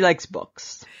she likes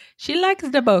books. She likes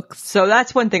the books. So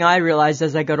that's one thing I realized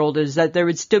as I got older is that there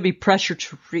would still be pressure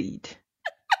to read.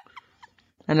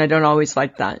 And I don't always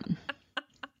like that.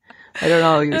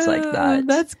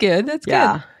 That's good. That's good.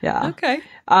 Yeah. Okay.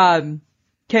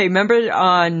 Okay, remember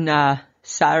on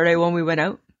Saturday when we went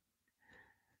out?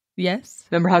 Yes.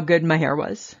 Remember how good my hair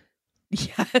was? Yes.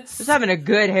 I was having a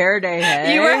good hair day,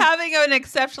 hey? You were having an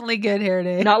exceptionally good hair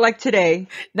day. Not like today.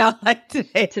 Not like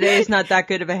today. Today is not that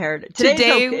good of a hair day. Today's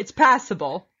Today- okay. It's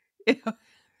passable.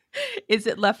 Is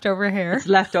it leftover hair? It's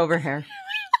leftover hair.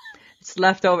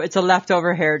 It's a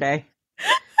leftover hair day.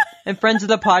 And friends of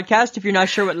the podcast, if you're not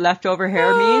sure what leftover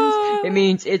hair means, it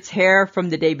means it's hair from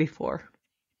the day before.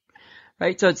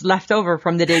 Right? So it's leftover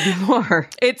from the day before.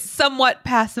 It's somewhat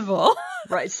passable.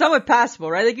 Right. Somewhat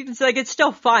passable, right? Like you can say like it's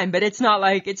still fine, but it's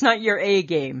not your A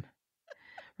game.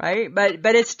 Right?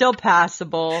 But it's still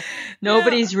passable.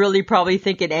 Nobody's really probably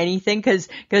thinking anything cause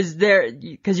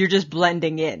you're just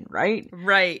blending in, right?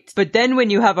 Right. But then when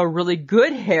you have a really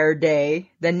good hair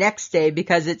day the next day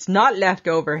because it's not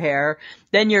leftover hair,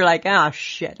 then you're like,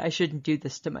 shit, I shouldn't do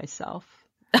this to myself.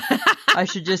 I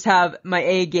should just have my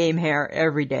A game hair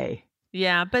every day.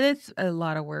 Yeah, but it's a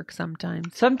lot of work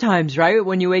sometimes. Sometimes, right?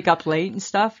 When you wake up late and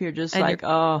stuff, you're just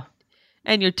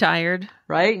And you're tired.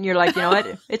 Right? And you're like, you know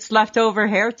what? It's leftover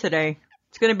hair today.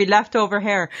 It's going to be leftover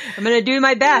hair. I'm going to do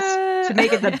my best to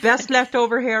make it the best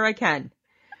leftover hair I can.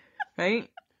 Right?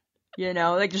 You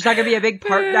know, like there's not going to be a big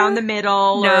part down the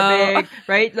middle or a big,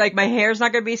 right? Like my hair's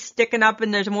not going to be sticking up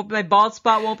and my bald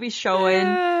spot won't be showing.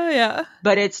 Yeah.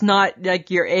 But it's not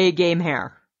like your A game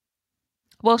hair.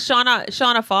 Well,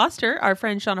 Shauna Foster, our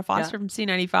friend Shauna Foster from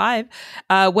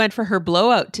C95, went for her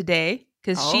blowout today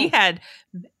because she had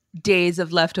days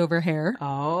of leftover hair.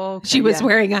 Oh, okay, she was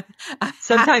wearing a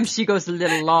Sometimes hat. she goes a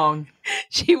little long.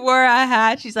 She wore a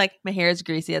hat. She's like, my hair is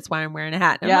greasy. That's why I'm wearing a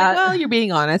hat. And I'm like, well, you're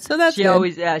being honest. So that's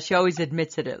good. She always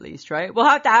admits it at least, right? We'll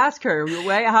have to ask her.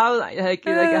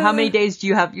 How many days do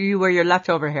you wear your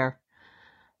leftover hair?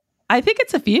 I think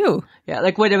it's a few. Yeah.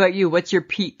 Like, what about you? What's your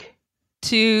peak?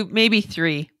 2, maybe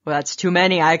 3. Well, that's too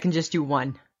many. I can just do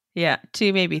 1. Yeah.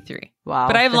 2, maybe 3. Wow.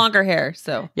 But I have longer hair.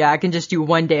 So yeah, I can just do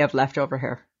 1 day of leftover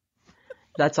hair.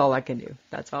 That's all I can do.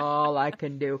 That's all I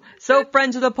can do. So,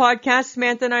 friends of the podcast,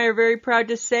 Samantha and I are very proud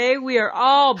to say we are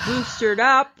all boosted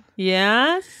up.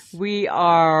 Yes. We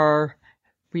both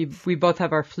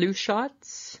have our flu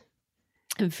shots.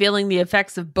 I'm feeling the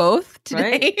effects of both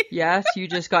today. Right? Yes, you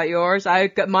just got yours. I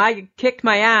kicked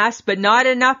my ass, but not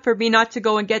enough for me not to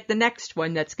go and get the next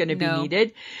one that's going to be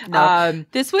needed. No.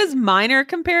 This was minor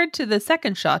compared to the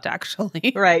second shot,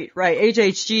 actually. Right.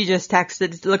 HHG just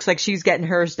texted. It looks like she's getting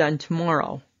hers done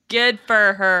tomorrow. Good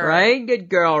for her. Right? Good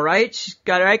girl, right? She's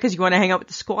got it right because you want to hang out with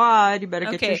the squad. You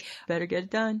better get it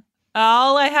done.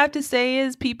 All I have to say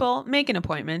is, people, make an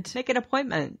appointment. Make an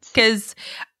appointment. Because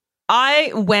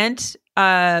I went...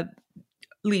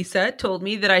 Lisa told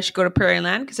me that I should go to Prairie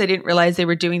Land because I didn't realize they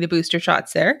were doing the booster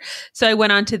shots there. So I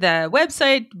went onto the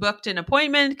website, booked an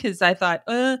appointment because I thought,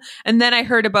 and then I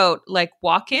heard about like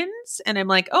walk-ins and I'm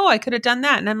like, oh, I could have done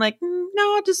that. And I'm like,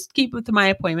 no, I'll just keep with my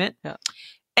appointment. Yeah.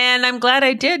 And I'm glad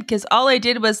I did because all I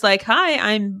did was like, hi,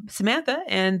 I'm Samantha.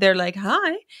 And they're like,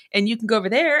 hi. And you can go over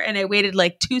there. And I waited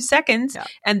like 2 seconds. Yeah.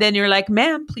 And then you're like,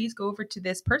 ma'am, please go over to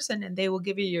this person and they will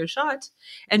give you your shot.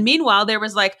 And meanwhile, there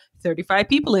was like 35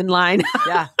 people in line.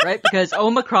 Yeah, right. Because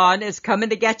Omicron is coming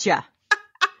to get you.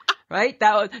 Right?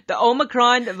 The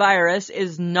Omicron virus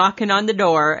is knocking on the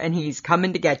door and he's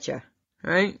coming to get you.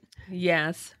 Right?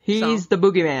 Yes. He's the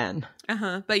boogeyman.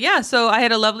 But yeah, so I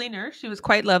had a lovely nurse. She was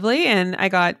quite lovely. And I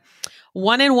got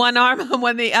one in one arm and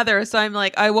one in the other. So I'm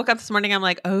like, I woke up this morning. I'm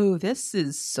like, oh, this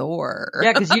is sore.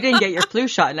 Yeah, because you didn't get your flu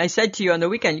shot. And I said to you on the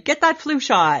weekend, get that flu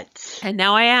shot. And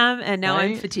now I am. And now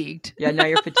I'm fatigued. Yeah, now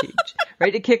you're fatigued.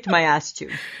 Right? It kicked my ass too.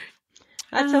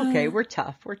 That's okay. We're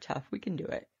tough. We can do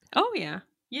it. Oh, yeah.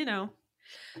 You know,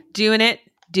 doing it.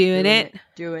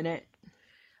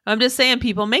 I'm just saying,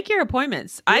 people, make your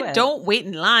appointments. Don't wait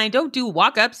in line. Don't do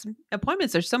walk-ups.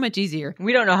 Appointments are so much easier.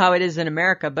 We don't know how it is in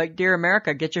America, but dear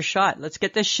America, get your shot. Let's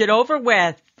get this shit over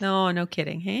with. No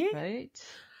kidding. Hey? Right?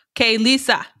 Okay,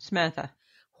 Lisa. Samantha.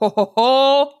 Ho, ho,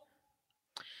 ho.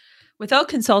 Without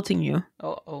consulting you.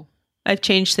 Uh-oh. I've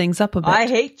changed things up a bit. I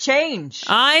hate change.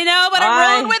 I know, but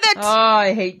I'm rolling with it. Oh,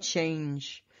 I hate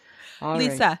change. All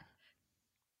Lisa, right.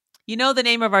 You know the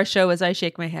name of our show is I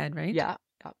Shake My Head, right? Yeah.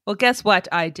 Well, guess what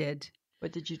I did?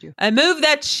 What did you do? I moved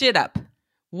that shit up.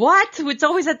 What? It's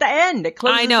always at the end. It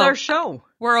closes our show.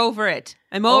 We're over it.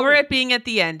 I'm over it being at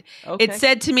the end. Okay. It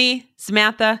said to me,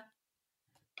 Samantha,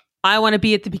 I want to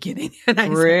be at the beginning. And I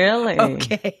really? said,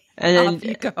 okay. And off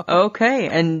you go. Okay.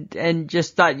 And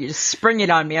just thought you just spring it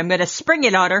on me. I'm going to spring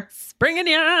it on her. Springing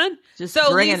it on. Just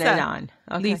bringing it on.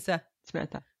 Okay. Lisa.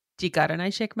 Samantha. Do you got an I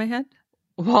Shake My Head?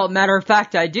 Well, matter of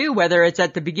fact, I do. Whether it's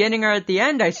at the beginning or at the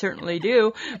end, I certainly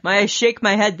do. My shake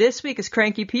my head this week is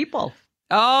cranky people.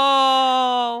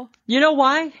 Oh. You know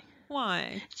why?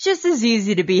 Why? It's just as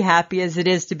easy to be happy as it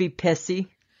is to be pissy.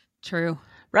 True.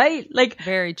 Right? Like,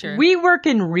 very true. We work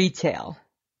in retail,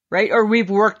 right? Or we've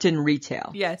worked in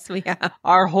retail. Yes, we have.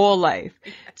 Our whole life.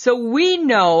 So we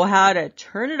know how to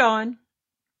turn it on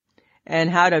and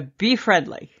how to be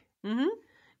friendly. Mm-hmm.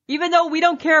 Even though we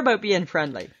don't care about being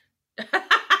friendly.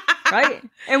 Right?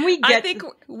 And I think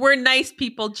we're nice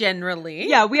people generally.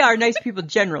 Yeah, we are nice people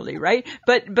generally, right?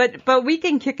 But we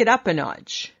can kick it up a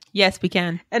notch. Yes, we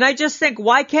can. And I just think,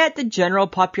 why can't the general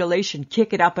population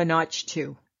kick it up a notch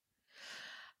too?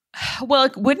 Well,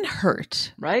 it wouldn't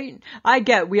hurt. Right?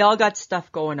 We all got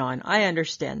stuff going on. I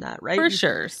understand that, right? For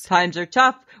sure. Times are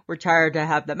tough. We're tired to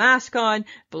have the mask on,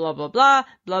 blah, blah, blah,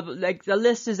 blah, blah. Like, the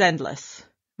list is endless.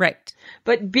 Right.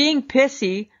 But being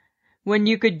pissy when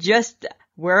you could just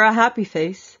wear a happy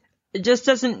face, it just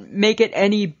doesn't make it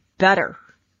any better.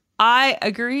 I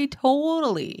agree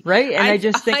totally. Right? And I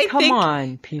just think, come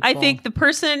on, people. I think the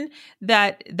person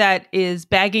that is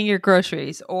bagging your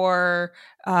groceries or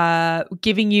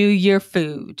giving you your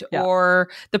food or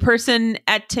the person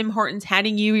at Tim Hortons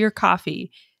handing you your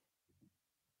coffee,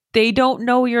 they don't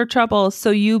know your troubles.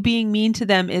 So you being mean to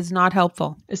them is not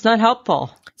helpful. It's not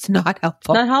helpful. It's not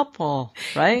helpful. It's not helpful.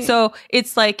 Right? So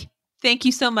it's like, thank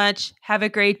you so much. Have a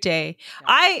great day.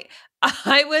 I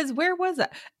was, where was I?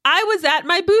 I was at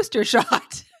my booster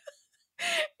shot.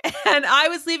 And I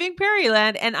was leaving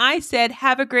Prairieland, and I said,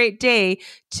 "Have a great day"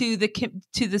 to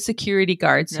the security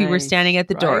guards who were Nice, standing at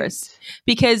the right. doors,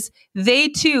 because they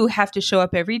too have to show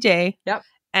up every day Yep.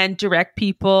 and direct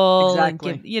people.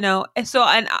 Exactly.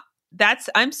 And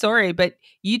I'm sorry, but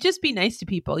you just be nice to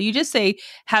people. You just say,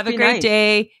 "Have a Be great nice.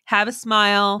 day," have a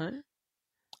smile, Huh?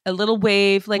 a little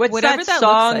wave, like What's whatever that that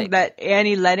song looks like. that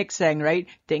Annie Lennox sang, right?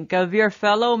 Think of your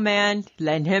fellow man,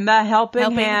 lend him a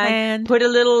helping hand, put a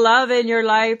little love in your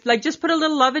life. Like, just put a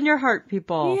little love in your heart,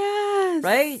 people. Yes.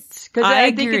 Right? Because I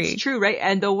I think agree. it's true, right?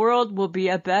 And the world will be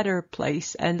a better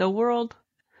place, and the world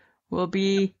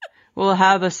will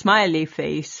have a smiley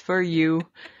face for you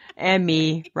and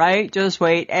me, right? Just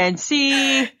wait and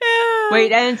see.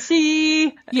 Wait and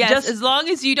see. Yes, Just as long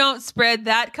as you don't spread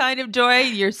that kind of joy,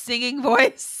 your singing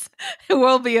voice,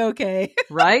 we'll be okay.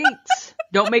 right?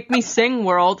 Don't make me sing,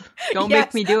 world. Don't make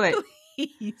Yes, me do it.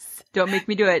 Please. Don't make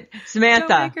me do it. Don't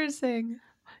Samantha, make her sing.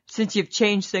 since you've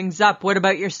changed things up, what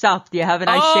about yourself? Do you have an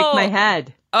I shake my Oh.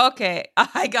 head? Okay,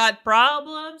 I got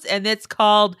problems, and it's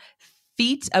called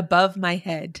feet above my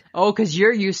head. Oh, because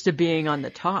you're used to being on the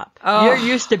top. Oh. You're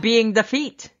used to being the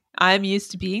feet. I'm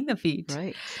used to being the feet.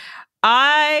 Right.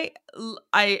 I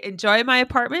enjoy my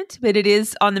apartment, but it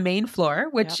is on the main floor,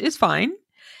 which is fine.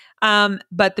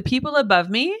 But the people above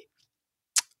me,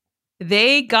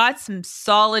 they got some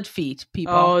solid feet,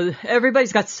 people. Oh,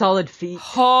 everybody's got solid feet.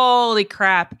 Holy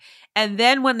crap. And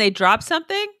then when they drop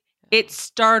something, it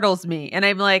startles me. And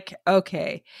I'm like,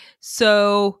 okay,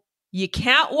 so you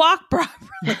can't walk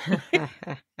properly.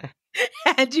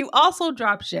 And you also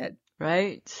drop shit.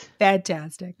 Right.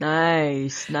 Fantastic.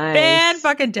 Nice.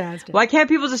 Fan-fucking-tastic. Why can't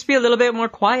people just be a little bit more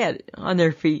quiet on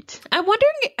their feet? I'm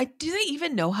wondering, do they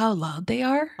even know how loud they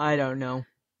are? I don't know.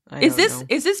 Is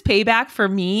this payback for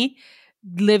me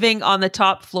living on the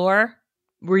top floor?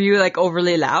 Were you like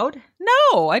overly loud?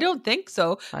 No, I don't think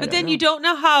so. I But don't then know. you don't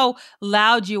know how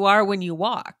loud you are when you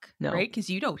walk, No. right? Because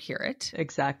you don't hear it.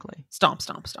 Exactly. Stomp,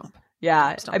 stomp, stomp.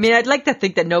 Yeah. Stomp, I mean, stomp. I'd like to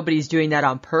think that nobody's doing that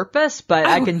on purpose, but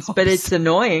but it's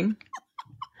annoying.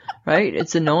 Right?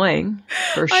 It's annoying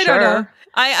for sure. I don't know.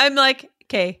 I'm like,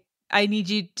 okay, I need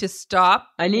you to stop.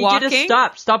 I need walking. you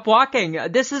to stop walking.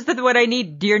 This is what I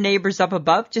need, dear neighbors up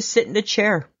above. Just sit in the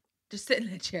chair. Just sit in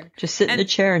the chair. Just sit in the And-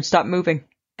 chair and stop moving.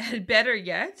 And better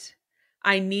yet,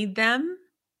 I need them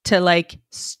to like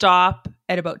stop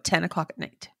at about 10 o'clock at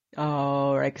night.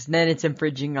 Oh, right. Because then it's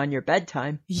infringing on your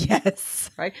bedtime. Yes.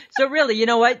 Right. So really, you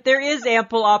know what? There is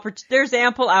there's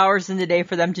ample hours in the day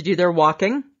for them to do their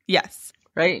walking. Yes.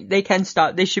 Right. They can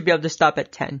stop. They should be able to stop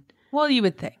at 10. Well, you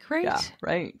would think, right? Yeah.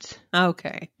 Right.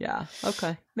 Okay. Yeah.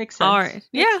 Okay. Makes sense. All right. Makes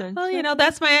Yeah. sense. Well, you know,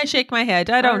 that's my I shake my head.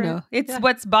 I don't right. know. It's Yeah.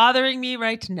 what's bothering me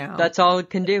right now. That's all it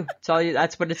can do.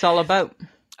 That's what it's all about.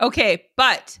 Okay,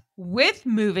 but with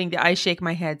moving the I shake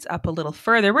my heads up a little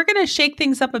further, we're going to shake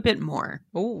things up a bit more.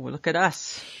 Oh, look at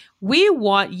us. We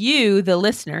want you, the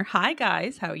listener, hi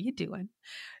guys, how are you doing?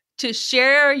 To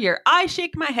share your I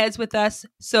shake my heads with us.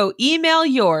 So email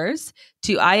yours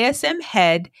to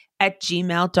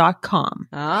ismhead@gmail.com.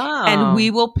 Oh. And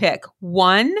we will pick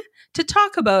one to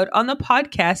talk about on the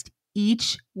podcast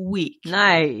each week.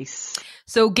 Nice.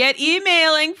 So get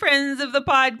emailing, friends of the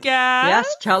podcast.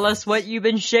 Yes, tell us what you've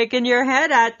been shaking your head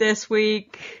at this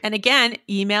week. And again,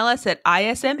 email us at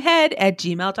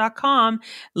ismhead@gmail.com.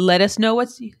 Let us know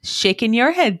what's shaking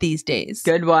your head these days.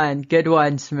 Good one,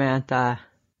 Samantha.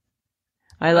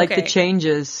 I like the Okay.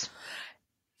 changes.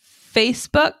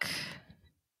 Facebook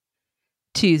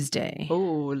Tuesday.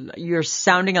 Oh, you're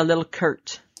sounding a little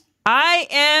curt. I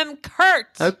am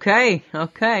Kurt. Okay.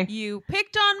 You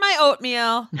picked on my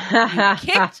oatmeal. You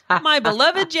kicked my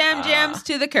beloved Jam Jams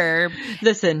to the curb.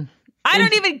 Listen, I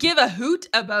don't even give a hoot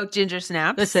about ginger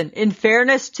snaps. in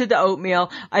fairness to the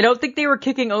oatmeal, I don't think they were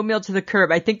kicking oatmeal to the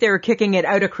curb. I think they were kicking it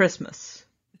out of Christmas.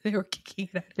 They were kicking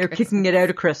it out. They're kicking it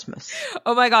out of Christmas.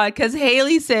 Oh my God, because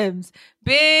Haley Sims,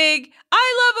 big,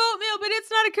 I love oatmeal, but it's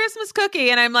not a Christmas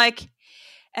cookie. And I'm like,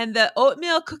 and the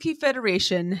Oatmeal Cookie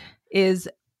Federation is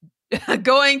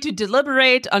going to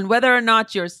deliberate on whether or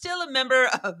not you're still a member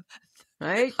of,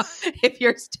 Right? if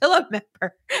you're still a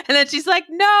member. And then she's like,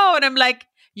 no. And I'm like,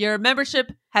 your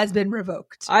membership has been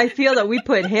revoked. I feel that we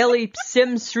put Haley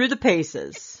Sims through the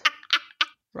paces.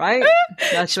 Right?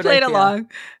 That's She what I played feel. along.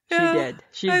 She Yeah, did.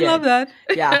 She I did. love that.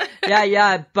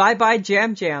 Yeah. Bye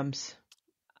Jam Jams.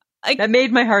 That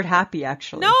made my heart happy,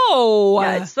 actually. No.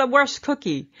 Yeah, it's the worst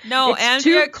cookie. No, it's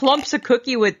Andrea- 2 clumps of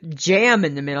cookie with jam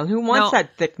in the middle. Who wants No.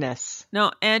 that thickness?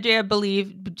 No, Andrea,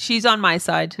 believe she's on my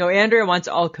side. No, Andrea wants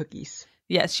all cookies.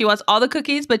 Yes, she wants all the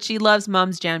cookies, but she loves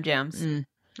Mom's Jam Jams.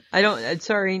 I don't,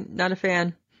 sorry, not a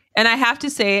fan. And I have to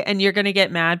say, and you're going to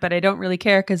get mad, but I don't really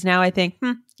care because now I think,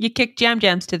 you kicked Jam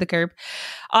Jams to the curb.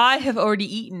 I have already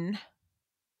eaten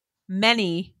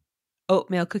many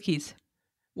oatmeal cookies.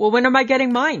 Well, when am I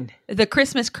getting mine? The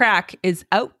Christmas crack is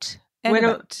out and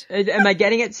about. Am I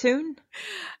getting it soon?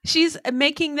 She's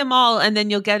making them all, and then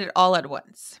you'll get it all at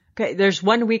once. Okay, there's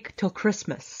 1 week till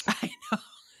Christmas. I know.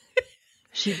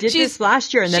 She did this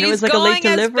last year, and then it was like a late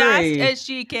delivery. As fast as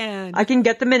she can. I can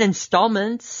get them in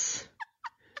installments.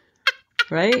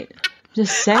 Right?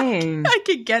 Just saying. I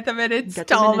can get them in installments. Get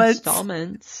them in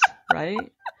installments,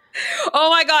 right? Oh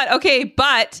my God. Okay,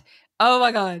 but oh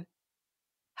my God.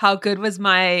 How good was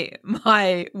my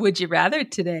would you rather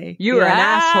today? You were an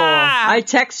asshole. I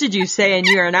texted you saying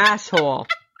you're an asshole.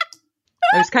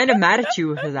 I was kind of mad at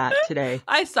you for that today.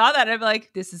 I saw that. I'm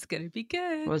like, this is going to be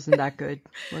good. Wasn't that good?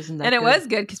 And it was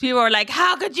good because people were like,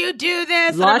 how could you do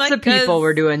this? Lots of people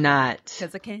were doing that.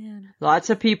 Because I can. Lots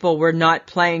of people were not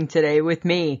playing today with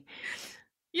me.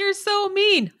 You're so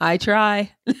mean. I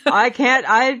try. I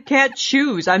can't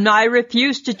choose. I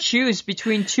refuse to choose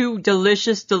between two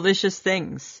delicious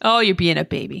things. Oh, you're being a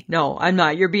baby. No, I'm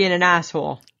not. You're being an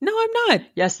asshole. No, I'm not.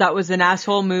 Yes, that was an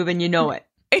asshole move and you know it.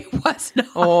 It was not.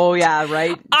 Oh, yeah,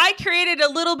 right. I created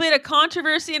a little bit of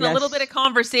controversy and a little bit of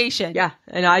conversation. Yeah,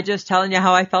 and I just telling you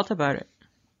how I felt about it.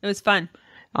 It was fun.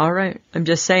 All right. I'm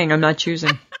just saying I'm not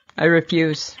choosing. I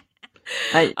refuse.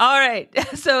 All right.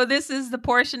 So this is the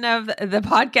portion of the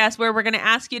podcast where we're going to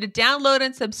ask you to download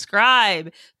and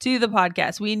subscribe to the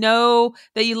podcast. We know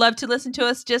that you love to listen to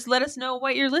us. Just let us know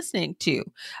what you're listening to.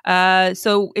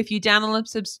 So if you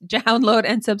download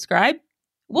and subscribe,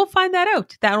 we'll find that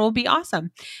out. That will be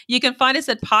awesome. You can find us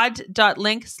at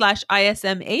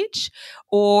pod.link/ISMH,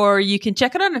 or you can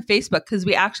check it out on Facebook because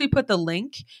we actually put the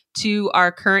link to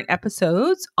our current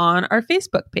episodes on our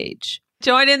Facebook page.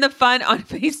 Join in the fun on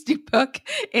Facebook,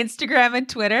 Instagram, and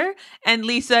Twitter. And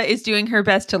Lisa is doing her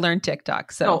best to learn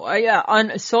TikTok. So,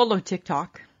 on solo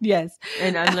TikTok. Yes.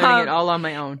 And I'm learning it all on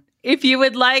my own. If you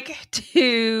would like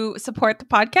to support the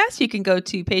podcast, you can go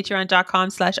to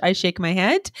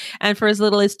patreon.com/IShakeMyHead. And for as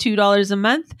little as $2 a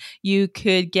month, you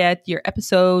could get your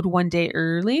episode 1 day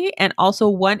early and also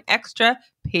one extra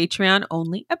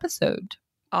Patreon-only episode.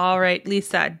 All right,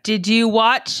 Lisa, did you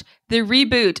watch the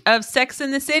reboot of Sex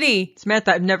and the City?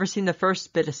 Samantha, I've never seen the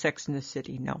first bit of Sex and the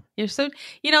City. No. You're so,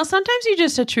 sometimes you're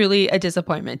just truly a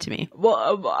disappointment to me.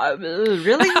 Well,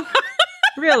 really?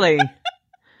 Really?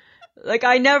 Like,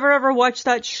 I never ever watched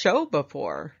that show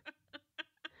before.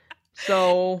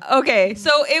 So. Okay,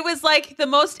 so it was like the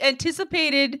most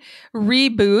anticipated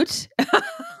reboot.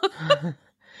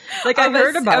 Like, I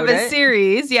heard about it. Of a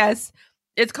series, yes.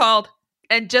 It's called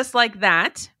And Just Like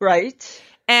That. Right.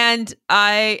 And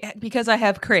because I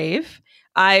have Crave,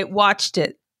 I watched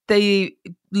it. They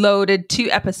loaded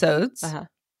 2 episodes. Uh-huh.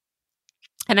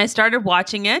 And I started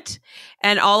watching it.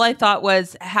 And all I thought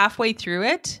was halfway through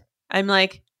it, I'm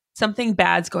like, something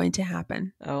bad's going to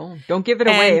happen. Oh, don't give it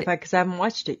away because I haven't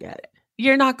watched it yet.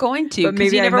 You're not going to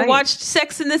because you never watched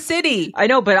Sex in the City. I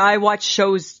know, but I watch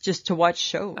shows just to watch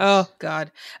shows. Oh,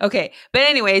 God. Okay. But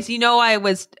anyways,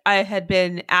 I had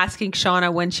been asking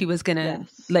Shauna when she was going to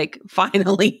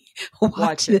finally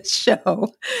watch this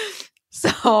show.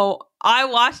 So I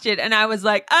watched it and I was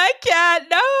like, I can't.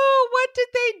 No, what did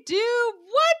they do?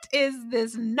 What is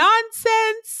this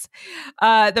nonsense?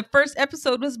 The first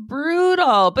episode was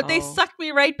brutal, but they sucked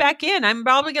me right back in. I'm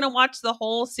probably going to watch the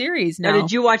whole series now.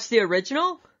 Did you watch the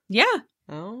original? Yeah.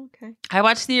 Oh, okay. I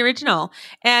watched the original.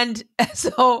 And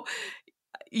so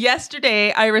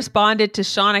yesterday I responded to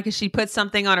Shauna because she put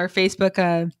something on her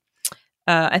Facebook,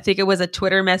 I think it was a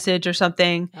Twitter message or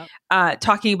something,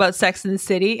 talking about Sex in the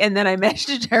City. And then I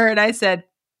messaged her and I said,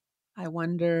 I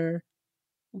wonder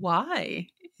why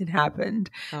it happened.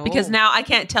 Because now I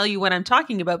can't tell you what I'm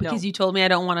talking about because you told me you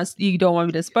don't want me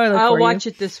to spoil it for you. I'll watch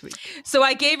it this week. So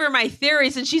I gave her my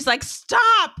theories and she's like,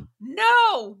 stop!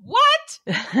 No! What?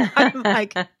 I'm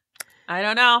like, I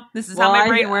don't know. This is how my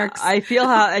brain works. I feel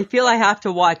I have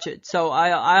to watch it. So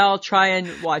I'll try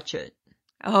and watch it.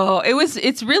 Oh,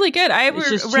 it's really good. It's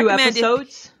just 2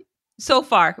 episodes? So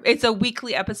far. It's a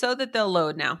weekly episode that they'll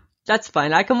load now. That's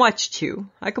fine. I can watch 2.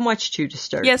 I can watch 2 to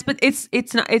start. Yes, but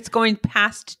it's not going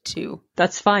past 2.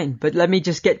 That's fine. But let me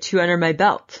just get 2 under my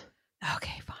belt.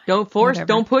 Okay, fine. Don't push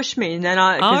me. And then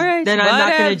I'm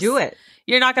not going to do it.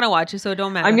 You're not going to watch it, so it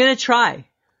don't matter. I'm going to try.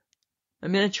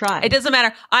 It doesn't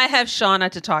matter. I have Shauna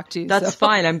to talk to. That's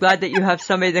fine. I'm glad that you have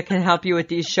somebody that can help you with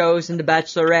these shows and The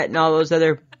Bachelorette and all those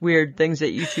other weird things that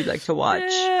you two like to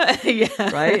watch. Yeah.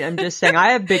 Right? I'm just saying,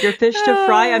 I have bigger fish to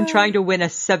fry. I'm trying to win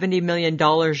 $70 million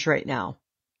right now.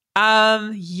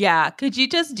 Yeah. Could you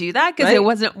just do that? Because Right? it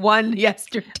wasn't one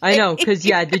yesterday. I know, because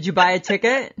did you buy a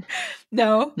ticket?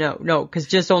 No. No, because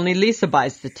just only Lisa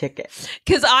buys the ticket.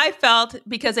 Because I felt,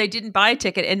 because I didn't buy a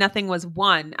ticket and nothing was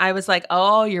won, I was like,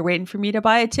 oh, you're waiting for me to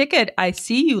buy a ticket. I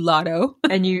see you, Lotto.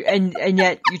 And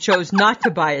yet you chose not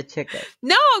to buy a ticket.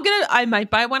 No, I might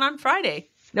buy one on Friday.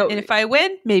 No, And if I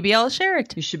win, maybe I'll share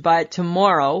it. you should buy it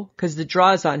tomorrow because the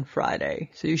draw's on Friday.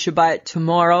 So you should buy it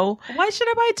tomorrow. Why should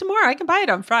I buy it tomorrow? I can buy it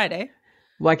on Friday.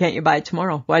 Why can't you buy it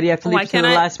tomorrow? Why do you have to leave it to the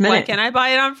last minute? Why can't I buy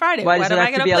it on Friday? Why does What it am I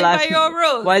have to going be to a play last? by your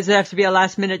rules? Why does it have to be a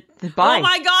last minute buy? Oh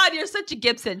my God, you're such a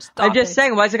Gibson. Stop I'm just it.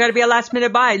 saying, why is it got to be a last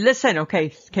minute buy? Listen,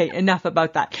 okay, enough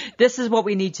about that. This is what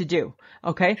we need to do.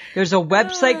 Okay, there's a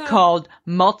website called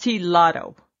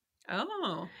Multi-Lotto.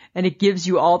 Oh. And it gives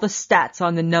you all the stats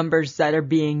on the numbers that are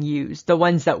being used, the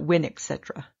ones that win,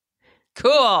 etc.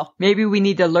 Cool. Maybe we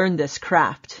need to learn this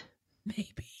craft.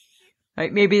 Maybe.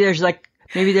 Right? Maybe there's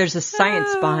a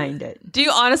science behind it. Do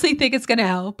you honestly think it's going to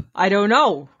help? I don't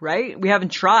know, right? We haven't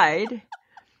tried.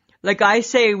 Like I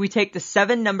say, we take the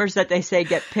 7 numbers that they say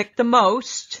get picked the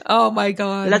most. Oh my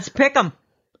God. Let's pick them.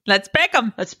 Let's pick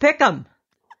them. Let's pick them.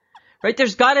 Right?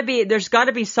 There's gotta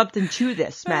be something to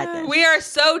this madness. We are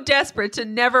so desperate to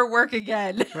never work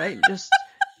again. Right?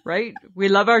 Right? We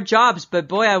love our jobs, but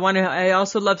boy, I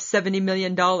also love $70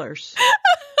 million.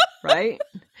 Right?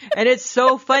 And it's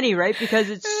so funny, right? Because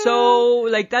it's so,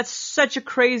 that's such a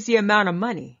crazy amount of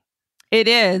money. It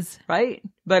is. Right?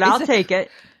 But I'll take it.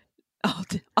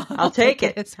 I'll take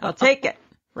it. as well. I'll take it.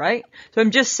 Right? So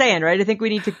I'm just saying, right? I think we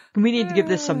need to give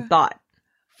this some thought.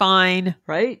 Fine.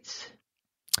 Right?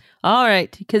 All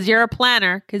right. Because you're a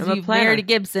planner. Because I'm a you've planner. married a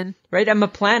Gibson. Right? I'm a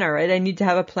planner, right? I need to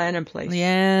have a plan in place.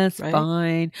 Yes. Right?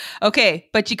 Fine. Okay.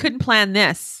 But you couldn't plan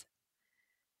this.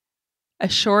 A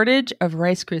shortage of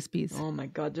Rice Krispies. Oh my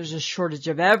God, there's a shortage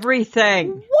of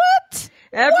everything. What?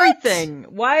 Everything.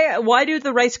 Why do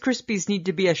the Rice Krispies need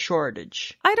to be a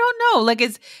shortage? I don't know.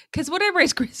 Because what are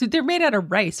Rice Krispies? They're made out of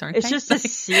rice, aren't It's they? just a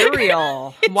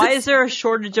cereal. Why is there a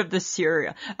shortage of the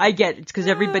cereal? I get it. It's because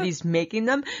everybody's making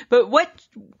them. But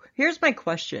here's my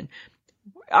question.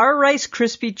 Are Rice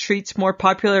Krispie treats more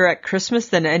popular at Christmas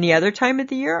than any other time of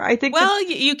the year? I think. Well,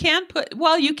 you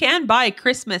can buy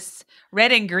Christmas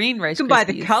red and green Rice Krispies. You can buy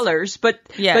the colors, but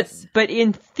yes. but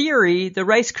in theory, the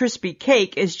Rice Krispie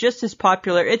cake is just as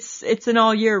popular. It's an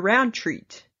all year round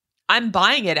treat. I'm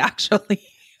buying it actually.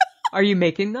 Are you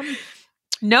making them?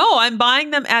 No, I'm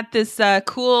buying them at this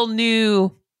cool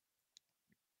new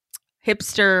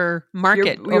hipster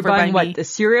market You're over buying by what? me. The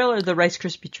cereal or the Rice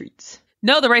Krispie treats?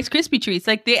 No, the Rice Krispie treats.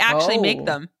 They actually Oh, make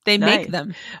them. They nice. make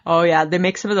them. Oh yeah, they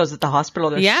make some of those at the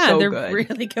hospital. They're so they're good.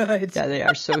 really good. Yeah, they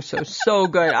are so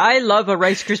good. I love a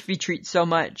Rice Krispie treat so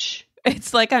much.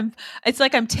 It's like I'm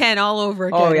 10 all over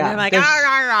again. Oh, yeah. And I'm like, There's "Arr,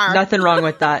 arr, arr." Nothing wrong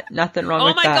with that. Nothing wrong Oh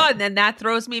with my that. God. And then that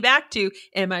throws me back to,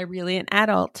 am I really an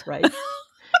adult? Right.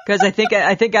 Because I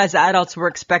think as adults we're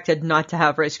expected not to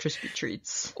have Rice Krispie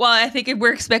treats. Well, I think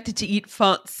we're expected to eat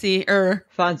fancier.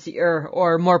 Fancier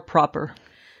or more proper.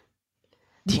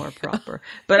 More proper.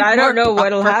 But I don't know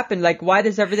what'll happen. Like, why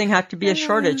does everything have to be a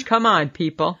shortage? Come on,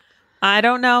 people. I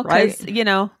don't know. Because,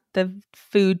 Right. The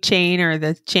food chain or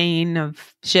the chain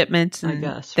of shipments and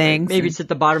I guess. things. Right? Maybe it's at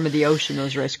the bottom of the ocean,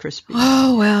 those Rice Krispies.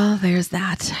 Oh, well, there's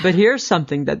that. But here's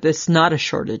something that there's not a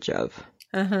shortage of.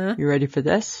 Uh-huh. You ready for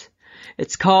this?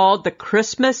 It's called the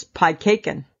Christmas pie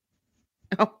cakin'.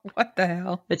 Oh, what the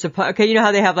hell? It's a pie. Okay, you know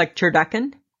how they have like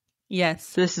turducken? Yes.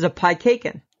 So this is a pie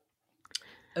cakin'.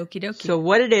 Okie dokie. So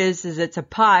what it is it's a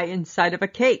pie inside of a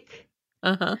cake.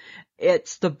 Uh-huh.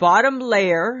 It's the bottom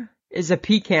layer is a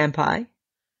pecan pie.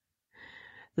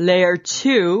 Layer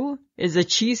 2 is a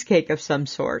cheesecake of some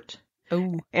sort.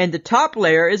 Oh. And the top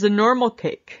layer is a normal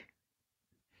cake.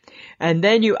 And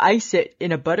then you ice it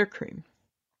in a buttercream.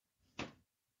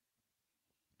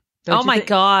 Don't Oh you my think-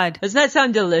 God. Doesn't that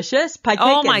sound delicious? Pie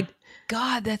cakin'. Oh my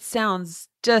God. That sounds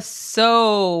just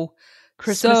so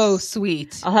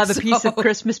sweet. I'll have a piece of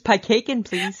Christmas pie cakin',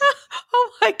 please.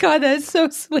 Oh my God. That's so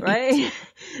sweet. Right?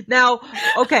 Now,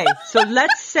 okay, so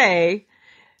let's say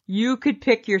you could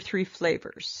pick your 3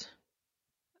 flavors.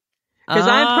 Because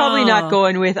I'm probably not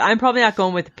going with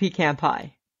the pecan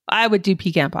pie. I would do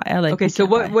pecan pie. I like Okay, so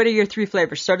pecan pie. what are your 3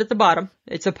 flavors? Start at the bottom.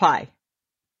 It's a pie.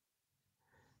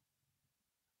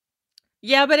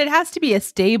 Yeah, but it has to be a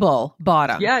stable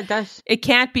bottom. Yeah, it does. It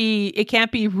can't be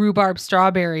rhubarb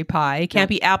strawberry pie. It can't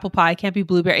be apple pie. It can't be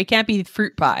blueberry. It can't be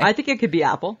fruit pie. I think it could be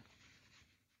apple.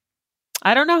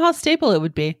 I don't know how stable it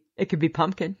would be. It could be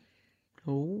pumpkin.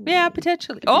 Oh. Yeah,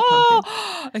 potentially. Could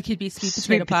be It could be sweet potato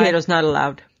Sweet pie. potatoes not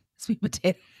allowed. Sweet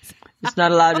potatoes. It's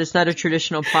not allowed. It's not a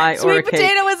traditional pie or a Sweet cake.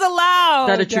 potato is allowed.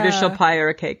 Not a traditional pie or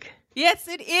a cake. Yes,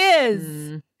 it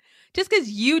is. Just because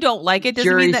you don't like it doesn't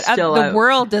mean Jury's that still the out.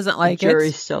 world doesn't like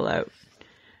Jury's it. still out.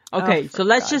 Okay, for so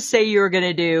let's God's just say you were going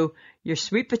to do your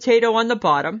sweet potato on the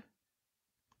bottom,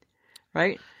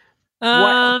 right?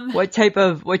 What type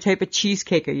of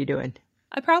cheesecake are you doing?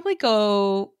 I probably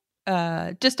go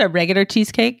just a regular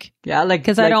cheesecake Yeah,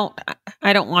 because I don't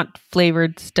want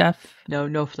flavored stuff.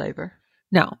 no flavor.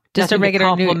 No, just Nothing a regular. to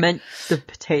complement the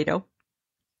potato.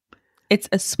 It's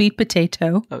a sweet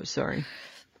potato. Oh, sorry.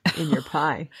 In your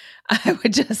pie. I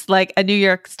would just like a New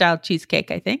York style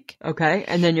cheesecake, I think. Okay,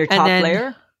 and then your top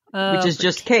layer, which is for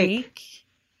just cake.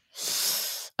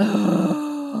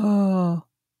 Oh.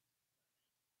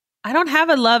 I don't have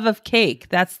a love of cake.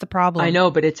 That's the problem. I know,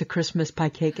 but it's a Christmas pie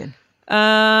cakein'.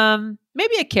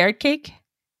 Maybe a carrot cake.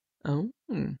 Oh.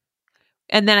 And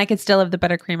then I could still have the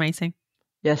buttercream icing.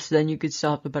 Yes, then you could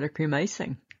still have the buttercream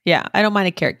icing. Yeah, I don't mind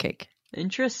a carrot cake.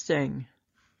 Interesting,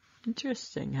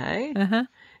 hey? Uh-huh.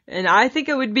 And I think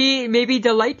it would be maybe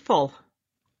delightful.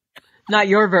 Not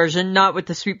your version, not with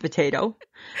the sweet potato.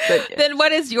 But Then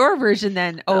what is your version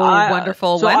then? Oh,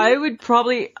 wonderful so one.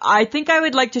 I think I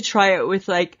would like to try it with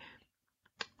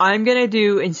I'm going to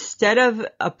do, instead of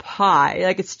a pie,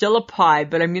 it's still a pie,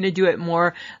 but I'm going to do it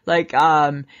more like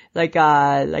an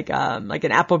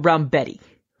apple brown Betty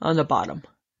on the bottom.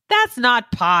 That's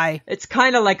not pie. It's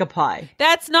kind of like a pie.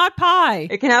 That's not pie.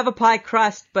 It can have a pie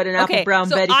crust, but an apple brown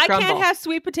so Betty I crumble. can't have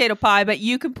sweet potato pie, but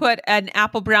you can put an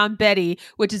apple brown Betty,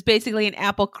 which is basically an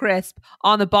apple crisp,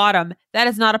 on the bottom. That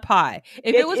is not a pie.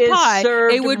 If it was is pie,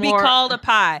 served it would be more- called a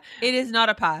pie. It is not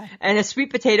a pie. And a sweet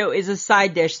potato is a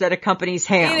side dish that accompanies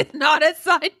ham. It is not a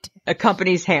side dish.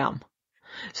 Accompanies ham.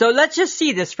 So let's just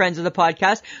see this, friends of the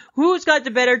podcast. Who's got the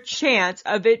better chance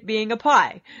of it being a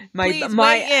pie? Please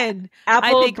weigh in. I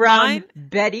Apple think brown mine-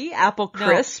 Betty, apple No.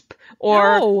 crisp,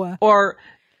 No. or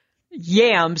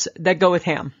yams that go with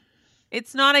ham.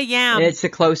 It's not a yam. It's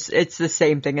the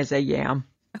same thing as a yam.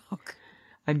 Okay.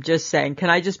 I'm just saying. Can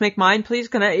I just make mine, please?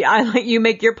 Can I let you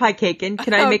make your pie cake in?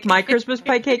 Can I make my Christmas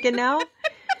pie cake in now?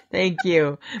 Thank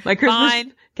you. My Christmas.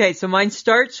 Fine. Okay, so mine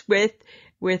starts with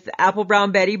apple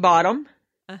brown Betty bottom.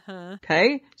 Uh-huh.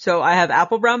 Okay, so I have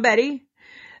apple brown Betty.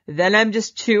 Then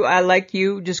I like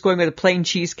you just going with a plain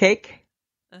cheesecake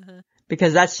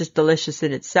because that's just delicious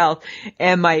in itself.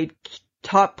 And my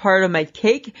top part of my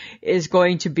cake is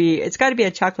it's got to be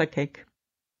a chocolate cake.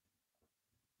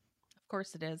 Of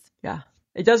course it is. Yeah.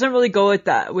 It doesn't really go with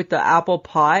the apple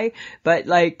pie, but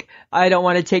I don't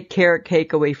want to take carrot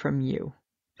cake away from you.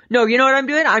 No, you know what I'm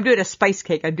doing? I'm doing a spice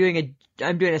cake. I'm doing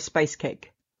a spice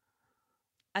cake.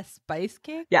 A spice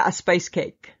cake? Yeah, a spice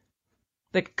cake.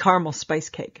 Like a caramel spice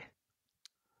cake.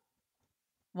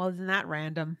 Well, isn't that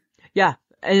random? Yeah,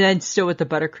 and then still with the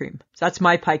buttercream. So that's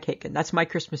my pie cakein'. That's my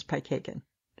Christmas pie cakein'.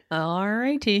 All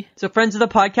righty. So friends of the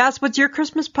podcast, what's your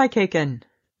Christmas pie cakein'?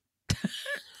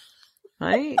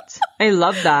 Right? I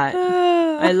love that.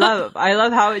 I love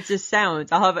how it just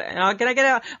sounds. I'll have it. Can I get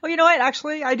out? Oh, you know what?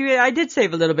 Actually, I did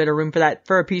save a little bit of room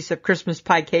for a piece of Christmas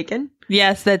pie cakein'.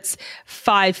 Yes, that's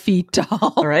 5 feet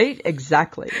tall. All right?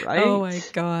 Exactly. Right? Oh my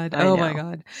God. I Oh know. my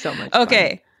God. So much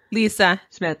Okay, Lisa, fun.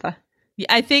 Samantha.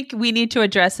 I think we need to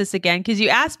address this again because you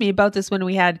asked me about this when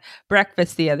we had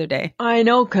breakfast the other day. I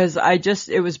know, because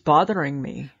it was bothering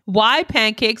me. Why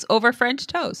pancakes over French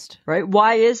toast? Right?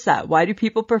 Why is that? Why do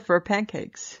people prefer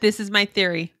pancakes? This is my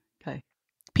theory. Okay.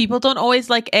 People don't always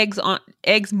like eggs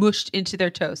mushed into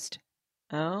their toast,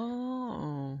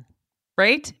 Oh.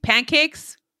 right?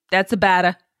 Pancakes, that's a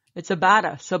batter. It's a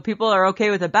batter. So people are okay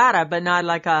with a batter, but not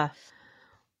like a...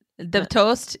 The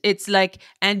toast, it's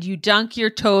and you dunk your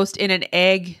toast in an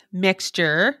egg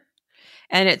mixture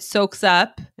and it soaks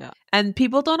up. Yeah. And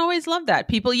people don't always love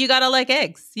that. You gotta like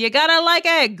eggs. You gotta like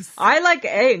eggs. I like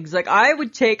eggs.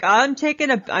 I'm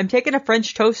taking a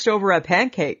French toast over a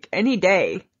pancake any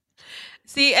day.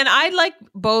 See, and I like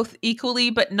both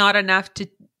equally, but not enough to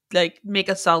make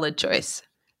a solid choice.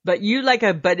 But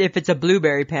but if it's a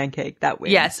blueberry pancake, that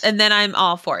wins. Yes, and then I'm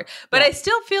all for it. But Yeah. I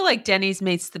still feel like Denny's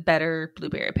makes the better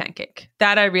blueberry pancake.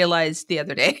 That I realized the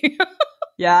other day.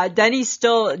 Yeah, Denny's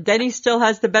still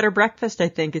has the better breakfast, I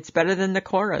think. It's better than the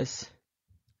Cora's.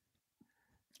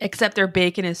 Except their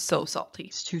bacon is so salty.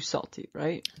 It's too salty,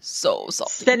 right? So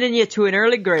salty. Sending you to an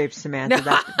early grave, Samantha. No,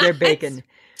 That's their bacon.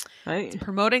 Right?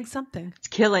 Promoting something. It's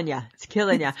killing you. It's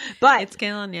killing you. But It's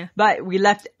killing you. But we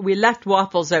left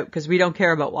waffles out because we don't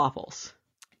care about waffles,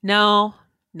 No.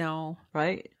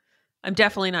 right? I'm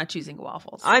definitely not choosing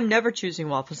waffles. I'm never choosing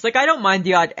waffles. I don't mind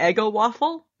the odd Eggo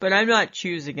waffle, but I'm not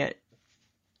choosing it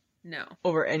No.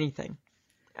 over anything,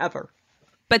 ever.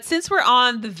 But since we're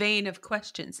on the vein of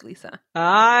questions, Lisa.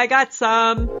 I got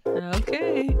some.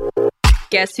 Okay.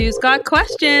 Guess who's got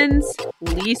questions?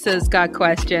 Lisa's got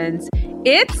questions.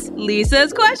 It's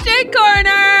Lisa's Question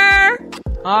Corner.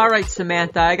 All right,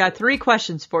 Samantha, I got 3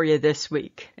 questions for you this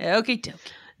week. Okie dokie.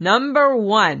 Number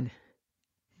 1,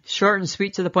 short and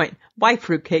sweet to the point. Why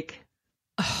fruitcake?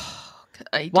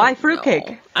 Why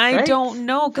fruitcake? I don't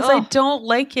know, because I don't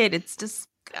like it. It's just...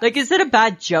 Like, is it a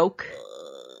bad joke?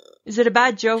 Is it a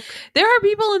bad joke? There are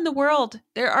people in the world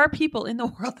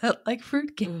that like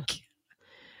fruitcake.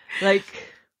 Like...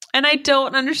 And I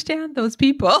don't understand those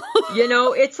people. You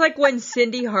know, it's like when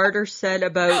Cindy Harder said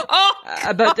about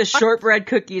the shortbread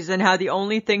cookies and how the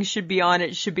only thing should be on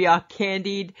it should be a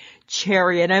candied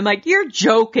cherry. And I'm like, you're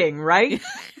joking, right?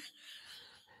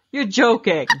 You're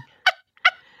joking.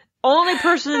 Only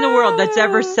person in the world that's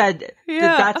ever said that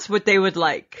that's what they would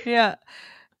like. Yeah.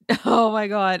 Oh my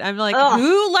God. I'm like,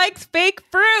 who likes fake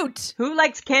fruit? Who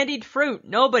likes candied fruit?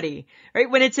 Nobody. Right?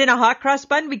 When it's in a hot cross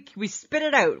bun, we spit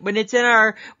it out. When it's in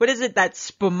our, what is it, that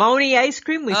Spumoni ice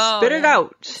cream, we spit it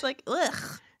out. It's like,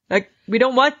 ugh. Like, we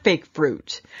don't want fake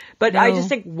fruit. But I just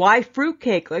think, why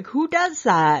fruitcake? Like, who does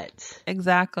that?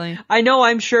 Exactly. I know,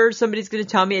 I'm sure somebody's going to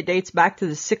tell me it dates back to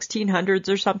the 1600s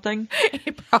or something.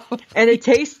 And it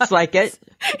tastes like it.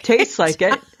 Tastes like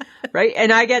it. Right?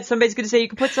 And I get somebody's going to say you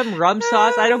can put some rum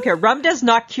sauce. I don't care. Rum does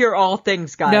not cure all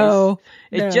things, guys. No.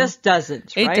 It just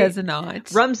doesn't. Right? It does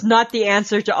not. Rum's not the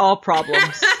answer to all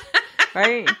problems.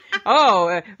 Right?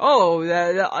 That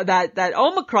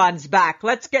Omicron's back.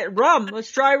 Let's get rum.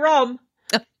 Let's try rum.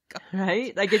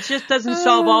 Right? Like, it just doesn't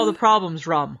solve all the problems,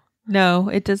 rum. No,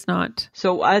 it does not.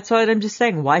 So that's what I'm just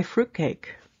saying. Why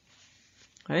fruitcake?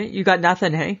 Right? You got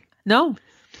nothing, hey? No.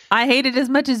 I hate it as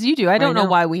much as you do. I don't know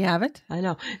why we have it. I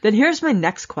know. Then here's my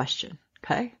next question.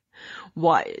 Okay?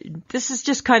 Why? This is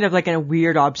just kind of like a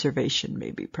weird observation,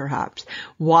 maybe, perhaps.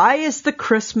 Why is the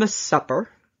Christmas supper,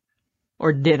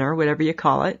 or dinner, whatever you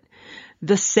call it,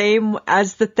 the same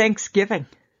as the Thanksgiving?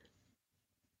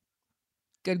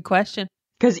 Good question.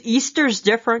 Because Easter's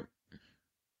different.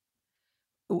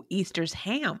 Oh, Easter's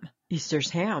ham.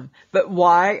 Easter's ham. But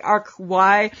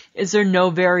why is there no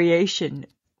variation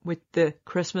with the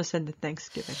Christmas and the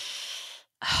Thanksgiving?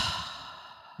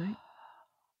 Right?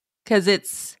 Because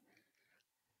it's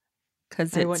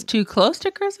too close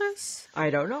to Christmas? I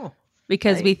don't know.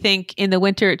 Because we think in the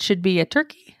winter it should be a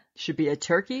turkey? Should be a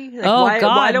turkey? Like,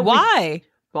 God, why?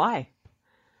 Why?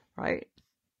 Right?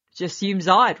 Just seems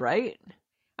odd, right?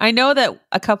 I know that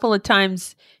a couple of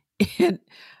times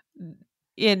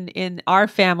in our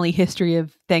family history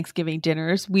of Thanksgiving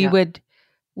dinners, we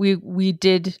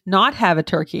did not have a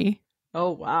turkey.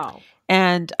 Oh, wow.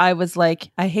 And I was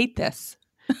like, I hate this.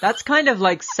 That's kind of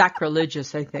like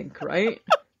sacrilegious, I think, right?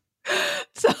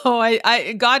 So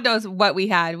I God knows what we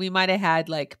had. We might have had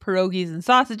like pierogies and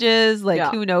sausages.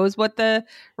 Like who knows what the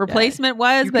replacement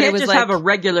was. You but can't it was just like, have a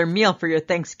regular meal for your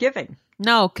Thanksgiving.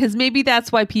 No, because maybe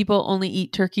that's why people only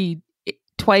eat turkey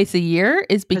twice a year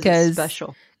is because it's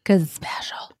special. Because it's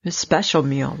special. It's a special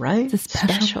meal, right? It's a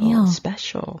special meal.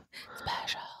 Special.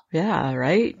 Yeah,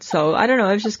 right? So, I don't know.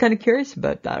 I was just kind of curious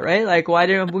about that, right? Like, why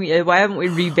haven't we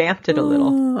revamped it a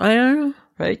little? I don't know.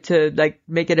 Right? To, like,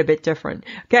 make it a bit different.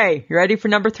 Okay, you ready for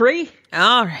number 3?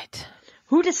 All right.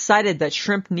 Who decided that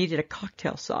shrimp needed a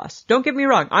cocktail sauce? Don't get me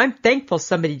wrong. I'm thankful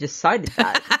somebody decided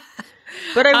that.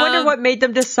 But I wonder what made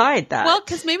them decide that. Well,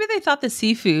 because maybe they thought the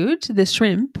seafood, the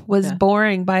shrimp, was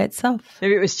boring by itself.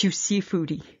 Maybe it was too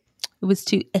seafoody. It was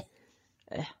too...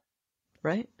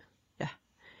 Right? Yeah.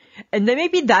 And then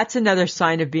maybe that's another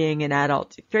sign of being an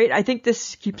adult. Right? I think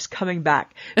this keeps coming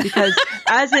back. Because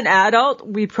as an adult,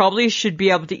 we probably should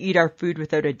be able to eat our food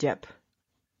without a dip.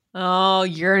 Oh,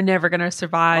 you're never going to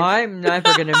survive. I'm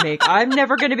never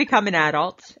going to become an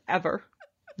adult. Ever.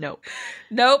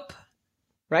 Nope.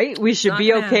 Right? We should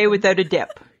be okay without a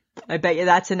dip. I bet you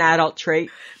that's an adult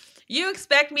trait. You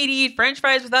expect me to eat French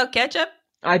fries without ketchup?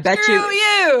 I bet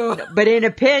you. But in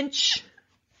a pinch,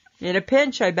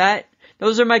 I bet.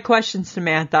 Those are my questions,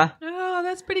 Samantha. Oh,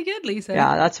 that's pretty good, Lisa.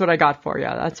 Yeah, that's what I got for you.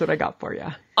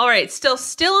 All right.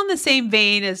 Still in the same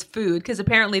vein as food, because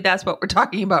apparently that's what we're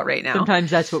talking about right now. Sometimes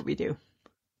that's what we do.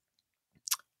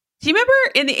 Do you remember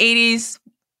in the 80s,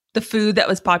 the food that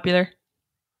was popular?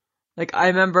 Like, I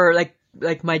remember,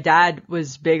 like my dad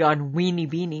was big on Weenie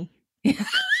Beanie.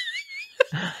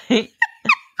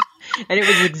 And it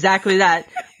was exactly that.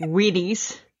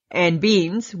 Weenies and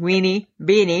beans. Weenie,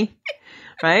 beanie.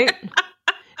 Right?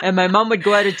 And my mom would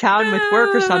go out of town with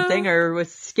work or something, or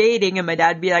with skating, and my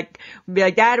dad would be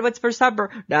like, Dad, what's for supper?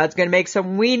 Dad's gonna make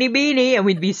some weenie beanie, and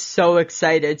we'd be so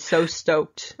excited, so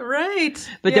stoked. Right.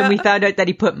 But then we found out that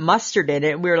he put mustard in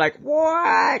it, and we were like,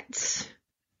 what?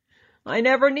 I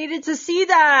never needed to see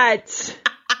that.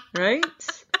 Right?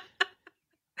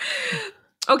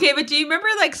 Okay, but do you remember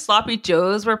like Sloppy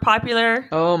Joes were popular?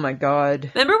 Oh my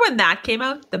God. Remember when that came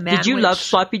out? The Man Did you Witch? love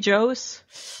Sloppy Joes?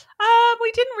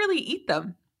 We didn't really eat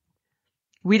them.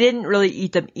 We didn't really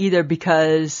eat them either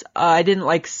because I didn't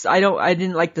like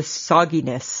the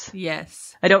sogginess.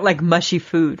 Yes. I don't like mushy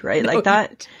food, right? Like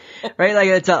that. Right?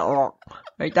 Like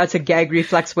right? That's a gag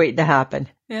reflex waiting to happen.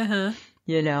 Uh-huh.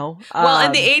 You know? Well,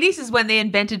 in the 80s is when they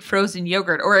invented frozen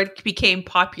yogurt, or it became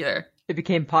popular. It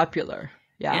became popular.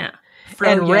 Yeah. Yeah.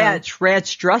 And Froyo.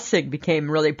 ranch dressing became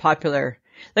really popular.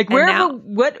 Like And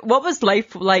what was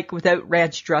life like without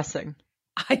ranch dressing?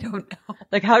 I don't know.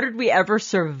 Like, how did we ever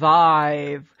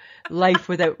survive life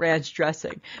without ranch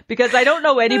dressing? Because I don't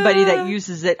know anybody that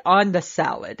uses it on the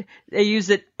salad. They use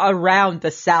it around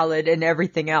the salad and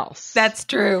everything else. That's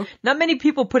true. Not many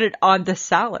people put it on the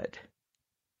salad.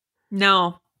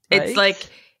 No. Right? It's like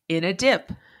in a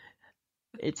dip.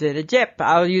 It's in a dip.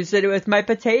 I'll use it with my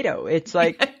potato. It's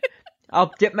like,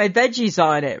 I'll dip my veggies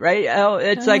on it, right? Oh,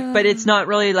 it's like, but it's not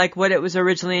really like what it was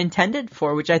originally intended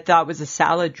for, which I thought was a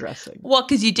salad dressing. Well,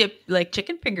 because you dip like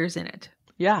chicken fingers in it.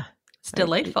 Yeah. It's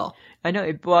delightful. I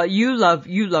know. Well, you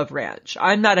love ranch.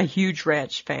 I'm not a huge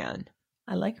ranch fan.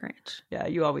 I like ranch. Yeah,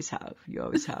 you always have.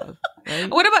 Right?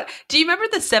 What about, do you remember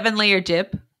the 7-layer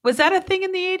dip? Was that a thing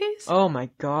in the 80s? Oh my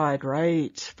God,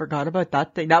 right. Forgot about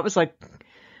that thing. Was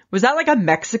that like a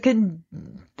Mexican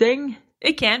thing?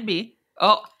 It can be.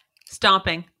 Oh,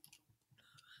 stomping.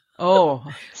 Oh,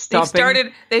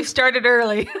 stomping. They've started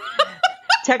early.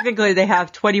 Technically, they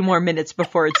have 20 more minutes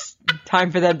before it's time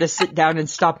for them to sit down and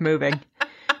stop moving.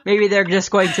 Maybe they're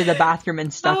just going to the bathroom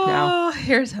and stuff now. Oh,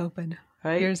 here's hoping.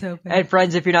 Right? Here's hoping. And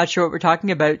friends, if you're not sure what we're talking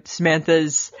about,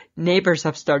 Samantha's neighbors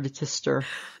have started to stir.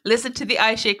 Listen to the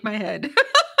I shake my head.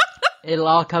 It'll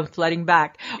all come flooding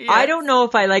back. Yes. I don't know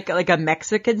if I like a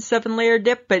Mexican 7-layer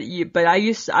dip, but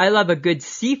I love a good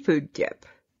seafood dip.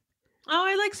 Oh,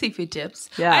 I like seafood dips.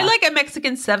 Yeah. I like a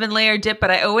Mexican 7-layer dip,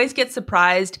 but I always get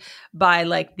surprised by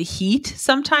like the heat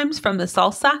sometimes from the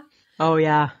salsa. Oh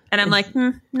yeah. And I'm like,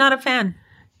 not a fan.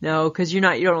 No, because you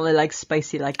don't really like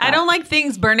spicy like that. I don't like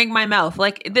things burning my mouth.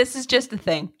 Like, this is just a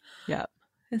thing. Yeah.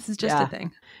 This is just a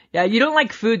thing. Yeah, you don't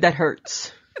like food that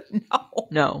hurts. No.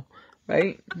 No.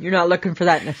 Right? You're not looking for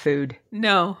that in a food.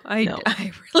 No,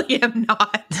 I really am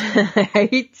not.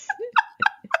 Right?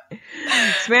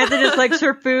 Samantha just likes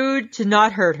her food to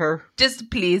not hurt her.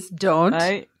 Just please don't.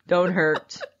 Right? Don't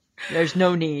hurt. There's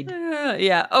no need.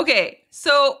 Yeah. Okay.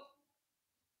 So,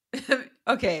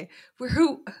 okay.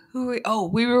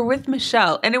 We were with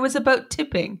Michelle, and it was about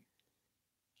tipping.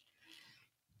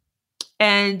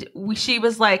 And she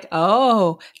was like,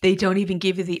 oh, they don't even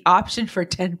give you the option for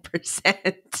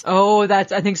 10%. Oh, I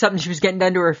think something she was getting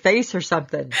done to her face or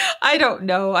something. I don't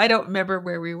know. I don't remember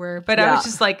where we were, but I Yeah. was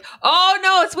just like, oh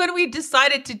no, it's when we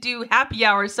decided to do happy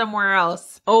hour somewhere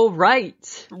else. Oh,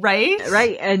 right. Right?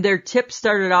 Right. And their tip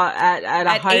started out at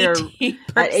a higher, 18%.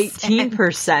 at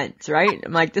 18%, right?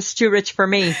 I'm like, this is too rich for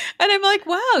me. And I'm like,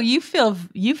 wow, you feel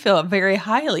very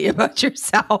highly about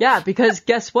yourself. Yeah, because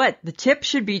guess what? The tip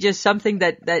should be just something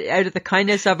that out of the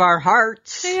kindness of our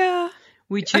hearts, Yeah.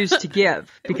 we choose to give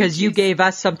because you gave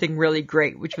us something really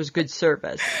great, which was good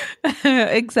service.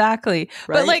 Exactly.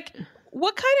 Right? But like,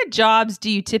 what kind of jobs do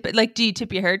you tip? Like, do you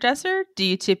tip your hairdresser? Do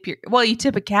you tip you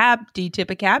tip a cab? Do you tip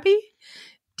a cabbie?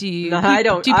 No, I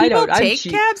don't. Do I people don't. I'm take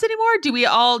cheap. cabs anymore? Do we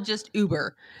all just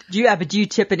Uber? But do you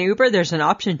tip an Uber? There's an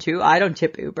option too. I don't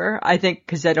tip Uber. I think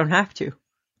because I don't have to.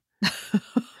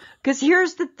 Because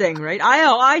here's the thing, right?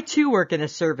 I too work in a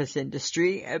service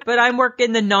industry, but I'm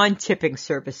working the non-tipping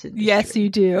service industry. Yes, you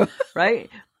do.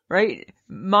 Right? Right?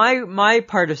 My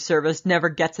part of service never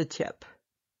gets a tip.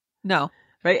 No,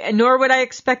 Right? And nor would I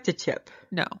expect a tip.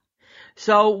 no.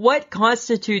 So what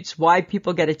constitutes why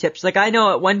people get a tip? Like I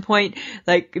know at one point,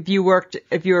 like if you worked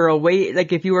in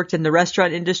the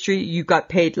restaurant industry, you got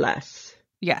paid less.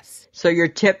 Yes. So your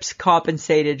tips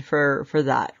compensated for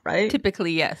that, right?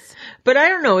 Typically, yes. But I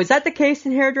don't know. Is that the case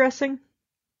in hairdressing?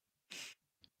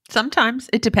 Sometimes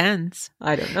it depends.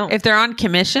 I don't know. If they're on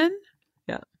commission,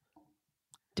 Yeah.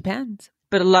 depends.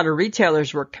 But a lot of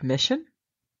retailers work commission.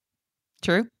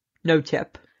 True. No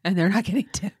tip. And they're not getting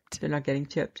tipped. They're not getting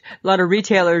tipped. A lot of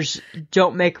retailers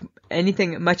don't make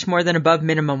anything much more than above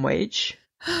minimum wage,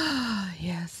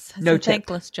 Yes. It's No a tip.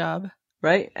 thankless job.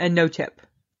 right? And no tip.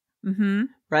 Mm-hmm.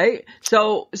 right?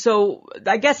 So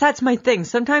I guess that's my thing.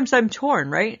 Sometimes I'm torn,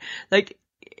 right? Like,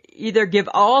 either give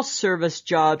all service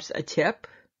jobs a tip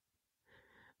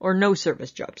or no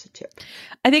service jobs a tip.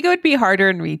 I think it would be harder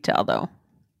in retail though.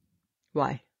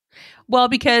 Why? Well,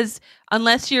 because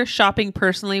unless you're shopping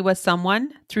personally with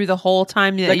someone through the whole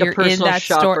time that Like you're a personal in that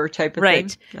shopper store, type of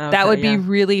right? thing? That Okay, would be yeah.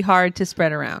 really hard to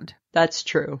spread around, That's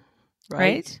true.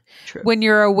 right? True. When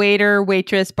you're a waiter,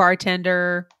 waitress,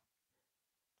 bartender,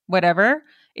 whatever,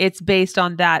 it's based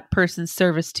on that person's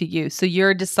service to you. So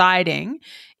you're deciding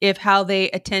if how they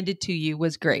attended to you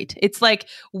was great. It's like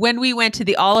when we went to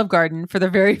the Olive Garden for the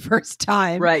very first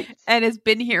time, Right. and it's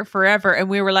been here forever, and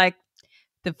we were like,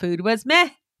 the food was meh,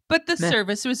 but the Meh.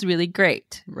 service was really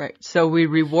great. Right. So we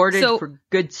rewarded So- for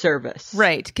good service.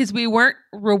 Right, because we weren't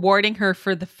rewarding her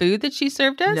for the food that she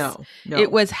served us. No.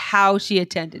 It was how she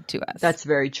attended to us. That's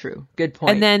very true. Good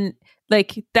point. and then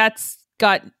like that's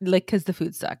got like because the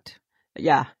food sucked.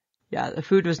 Yeah. The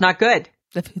food was not good.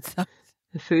 The food sucked.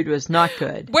 The food was not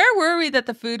good. Where were we that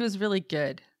the food was really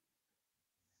good?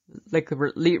 Like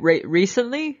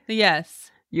recently,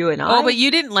 Yes. you and I. Oh, but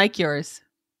you didn't like yours.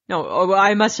 No, well,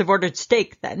 I must have ordered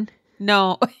steak then.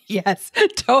 No. Yes.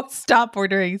 Don't stop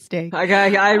ordering steak.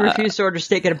 I refuse to order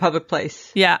steak in a public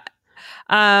place. Yeah.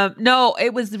 No,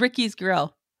 it was Ricky's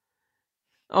Grill.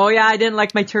 Oh yeah, I didn't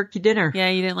like my turkey dinner. Yeah,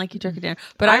 you didn't like your turkey dinner,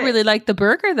 but I really liked the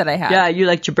burger that I had. Yeah, you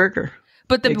liked your burger.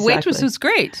 But the waitress exactly. was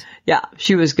great. Yeah,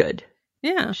 she was good.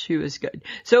 Yeah. She was good.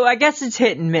 So I guess it's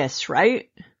hit and miss, right?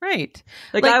 Right.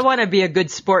 Like I want to be a good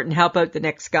sport and help out the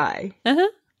next guy, Uh-huh.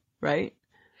 right?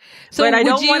 So but I would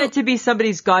don't want you- it to be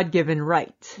somebody's God-given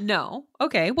right. No.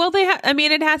 Okay. Well, I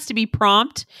mean, it has to be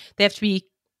prompt. They have to be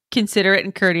considerate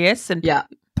and courteous and Yeah.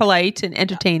 polite and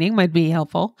entertaining might be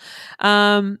helpful.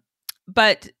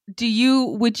 But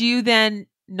would you then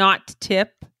not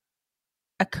tip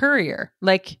a courier?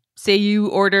 Like say you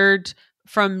ordered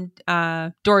from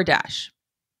DoorDash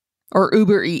or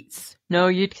Uber Eats. No,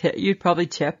 you'd probably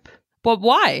tip. But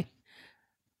why?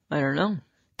 I don't know.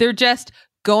 They're just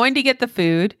going to get the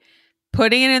food,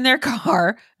 putting it in their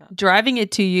car, driving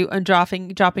it to you, and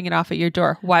dropping it off at your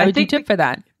door. Why I would you think tip for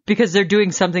that? Because they're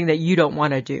doing something that you don't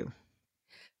want to do.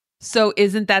 So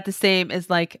isn't that the same as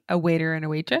like a waiter and a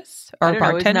waitress or I a don't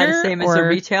know. bartender? Isn't that the same as a or-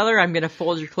 retailer? I'm going to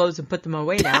fold your clothes and put them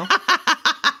away now.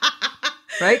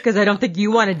 Right? Because I don't think you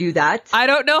want to do that. I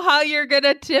don't know how you're going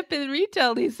to tip in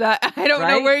retail, Lisa. I don't know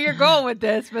Right? where you're going with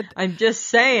this, but I'm just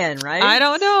saying, right? I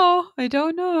don't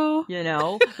know. You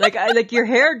know, like your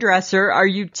hairdresser, are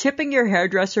you tipping your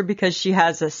hairdresser because she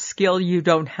has a skill you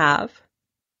don't have?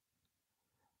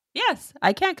 Yes,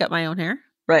 I can't cut my own hair.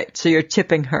 Right. So you're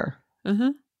tipping her, Mm-hmm.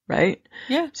 right?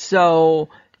 Yeah. So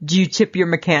do you tip your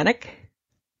mechanic?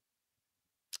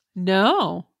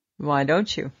 No. Why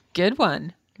don't you? Good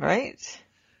one. Right.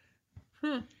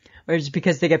 Or is it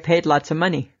because they get paid lots of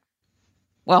money?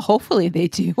 Well, hopefully they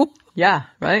do. Yeah,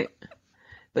 right.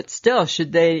 But still,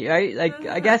 should they, right? Like,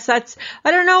 I guess that's,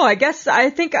 I don't know. I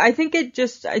think it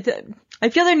just, I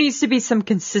feel there needs to be some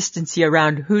consistency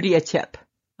around who do you tip?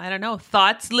 I don't know.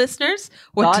 Thoughts, listeners?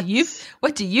 What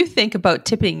do you think about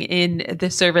tipping in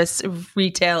the service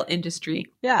retail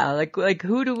industry? Yeah, like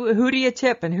who do you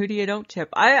tip and who do you don't tip?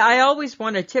 I always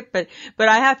want to tip, but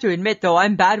I have to admit though,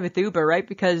 I'm bad with Uber, right?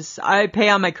 Because I pay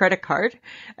on my credit card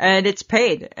and it's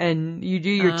paid, and you do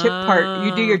your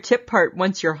tip part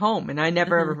once you're home, and I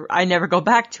never go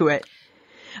back to it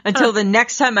until the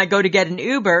next time I go to get an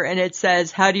Uber and it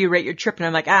says, "How do you rate your trip?" And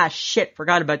I'm like, shit,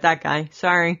 forgot about that guy.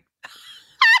 Sorry.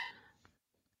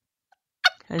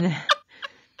 And,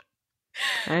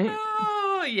 right?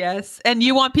 Oh, yes. And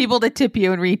you want people to tip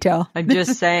you in retail. I'm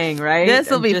just saying, right?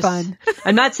 This'll be fun.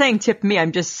 I'm not saying tip me.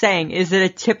 I'm just saying, is it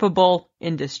a tippable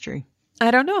industry?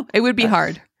 I don't know. It would be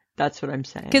hard That's what I'm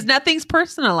saying. because nothing's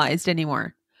personalized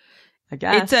anymore. I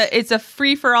guess. It's a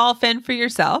free for all, fend for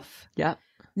yourself. Yeah.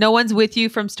 No one's with you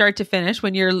from start to finish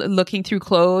when you're looking through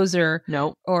clothes or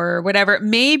No. or whatever.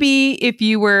 Maybe if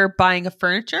you were buying a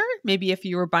furniture, maybe if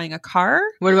you were buying a car,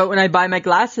 What about when I buy my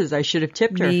glasses? I should have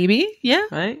tipped her, maybe, yeah,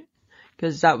 right?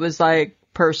 Because that was like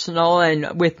personal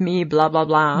and with me, blah, blah,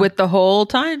 blah. with the whole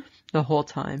time, the whole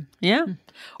time. yeah.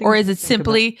 Or is to it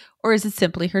think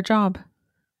simply her job?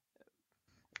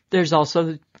 There's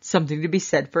also something to be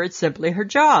said for it's simply her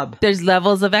job. There's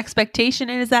levels of expectation,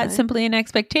 and is that simply an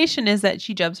expectation? Is that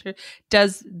she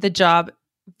does the job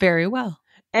very well?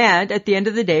 And at the end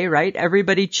of the day, right,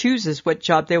 everybody chooses what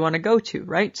job they want to go to,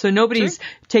 right? So nobody's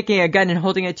taking a gun and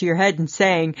holding it to your head and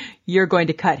saying, you're going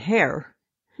to cut hair.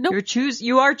 Nope.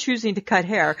 You are choosing to cut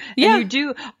hair. Yeah. And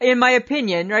you do, in my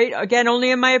opinion, right? Again,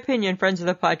 only in my opinion, friends of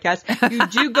the podcast, you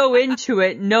do go into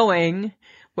it knowing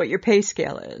what your pay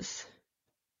scale is.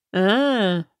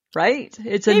 Right?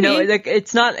 It's a no, Maybe. like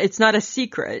it's not a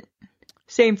secret.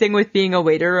 Same thing with being a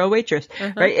waiter or a waitress,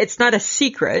 right? It's not a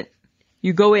secret.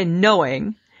 You go in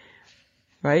knowing,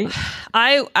 right?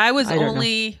 I was I don't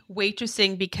only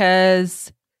waitressing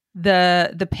because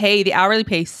the hourly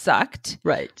pay sucked,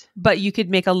 Right. but you could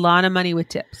make a lot of money with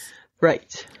tips.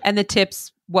 Right. And the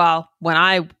tips, well, when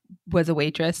I was a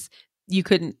waitress, you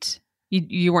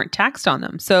weren't taxed on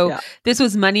them. So Yeah. this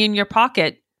was money in your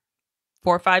pocket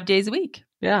 4 or 5 days a week.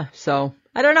 Yeah. So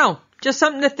I don't know. Just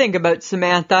something to think about,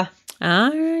 Samantha.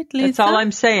 All right, Lisa. That's all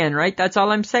I'm saying, right? That's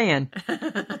all I'm saying.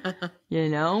 You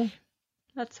know?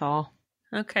 That's all.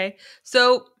 Okay.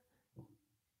 So,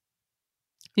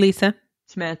 Lisa,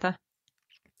 Samantha.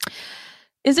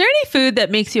 is there any food that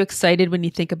makes you excited when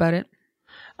you think about it?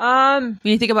 When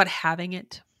you think about having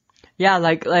it? Yeah,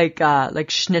 like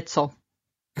schnitzel.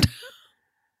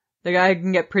 Like I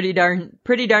can get pretty darn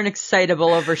excitable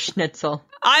over schnitzel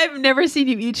I've never seen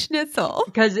you eat schnitzel.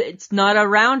 because it's not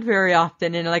around very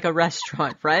often in like a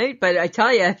restaurant, right? But I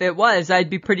tell you, if it was, I'd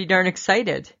be pretty darn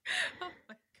excited.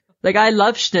 Like I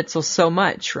love schnitzel so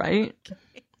much, right?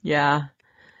 Yeah.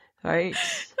 Right.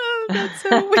 Oh, that's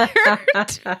so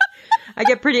weird. I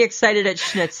get pretty excited at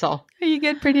schnitzel. You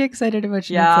get pretty excited about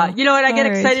schnitzel. Yeah. You know what? I get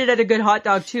All right. excited at a good hot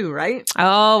dog too, right?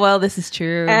 Oh, well, this is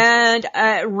true. And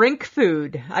rink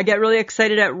food. I get really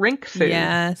excited at rink food.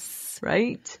 Yes.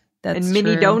 Right? That's and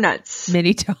mini true. donuts.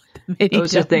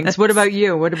 Those are things. What about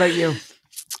you? What about you?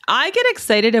 I get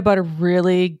excited about a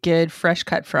really good fresh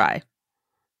cut fry.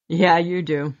 Yeah, you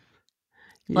do.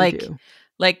 You do.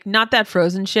 Like not that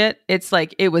frozen shit. It's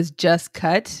like it was just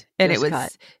cut and Just it was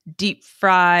cut. deep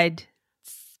fried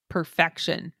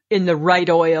perfection. In the right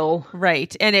oil.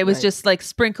 Right. And it was Right. just like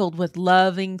sprinkled with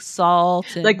loving salt.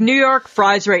 And, Like New York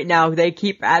fries right now, they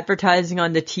keep advertising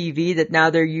on the TV that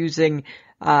now they're using,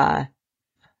 I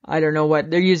don't know what,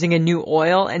 they're using a new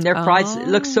oil and their fries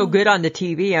look so good on the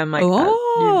TV. I'm like,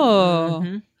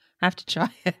 oh, I have to try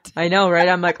it. I know, right?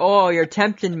 I'm like, oh, you're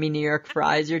tempting me, New York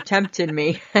fries. You're tempting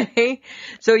me.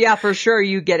 So yeah, for sure,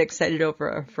 you get excited over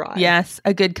a fry. Yes,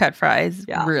 a good cut fry is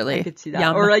Yeah, really I could see that.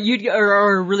 yum. Or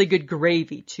or a really good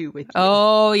gravy too with you.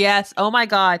 Oh, yes. Oh, my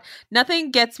God.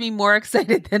 Nothing gets me more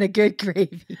excited than a good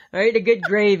gravy. Right? A good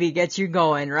gravy gets you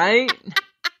going, right?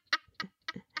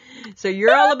 So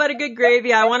you're all about a good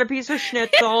gravy. I want a piece of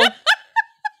schnitzel.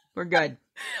 We're good.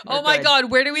 Oh, my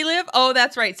God. Where do we live? Oh,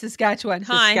 that's right. Saskatchewan.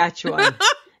 Hi. Saskatchewan.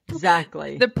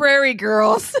 Exactly. The Prairie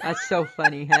Girls. That's so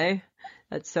funny, hey?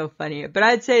 That's so funny. But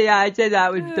I'd say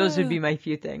those would be my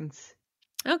few things.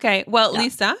 Okay. Well, Yeah.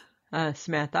 Lisa,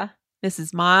 Samantha. this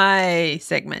is my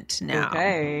segment now.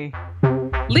 Okay.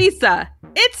 Lisa,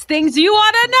 it's things you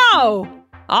ought to know.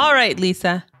 All right,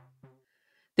 Lisa.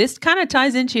 This kind of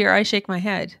ties into your I shake my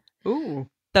head. Ooh.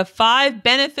 The 5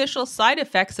 beneficial side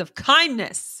effects of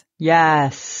kindness.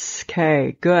 Yes.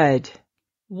 Okay. Good.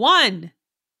 1,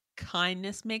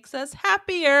 kindness makes us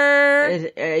happier.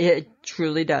 It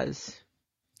truly does.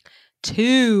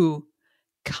 2,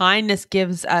 kindness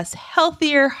gives us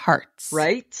healthier hearts.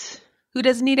 Right? Who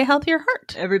doesn't need a healthier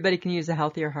heart? Everybody can use a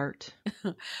healthier heart.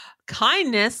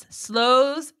 Kindness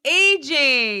slows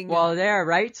aging. Well, there,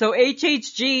 right? So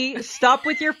HHG, stop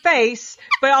with your face.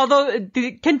 But although,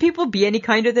 can people be any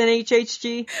kinder than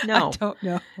HHG? No. I don't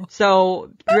know.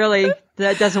 So really,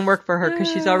 that doesn't work for her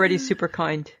because she's already super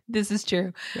kind. This is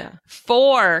true. Yeah.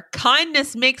 4,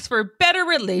 kindness makes for better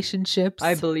relationships.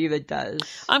 I believe it does.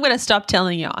 I'm going to stop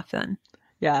telling you off then.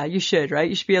 Yeah, you should, right?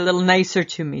 You should be a little nicer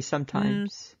to me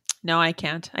sometimes. No, I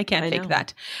can't. I can't I fake know.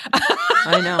 that.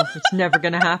 I know. It's never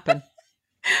going to happen.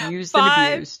 Used and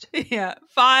 5, abused. yeah.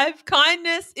 5,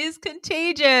 kindness is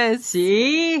contagious.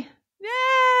 See? Yeah.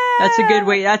 That's a good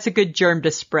way. That's a good germ to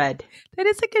spread. That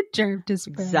is a good germ to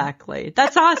spread. Exactly.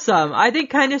 That's awesome. I think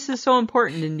kindness is so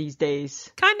important in these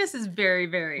days. Kindness is very,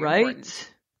 very Right?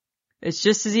 important. It's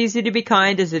just as easy to be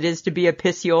kind as it is to be a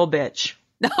pissy old bitch.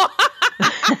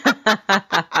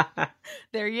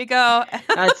 There you go.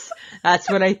 That's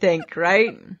what I think,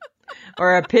 right?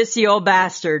 Or a pissy old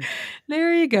bastard,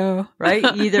 There you go. right?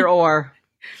 Either or,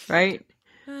 right?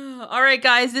 All right,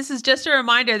 guys, this is just a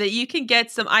reminder that you can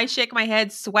get some I Shake My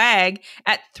Head swag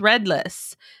at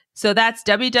Threadless. So that's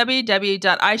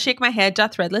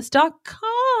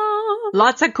www.ishakemyhead.threadless.com.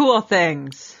 Lots of cool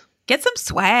things. Get some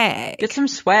swag. Get some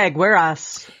swag. Wear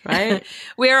us, right?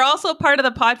 We are also part of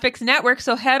the Podfix Network,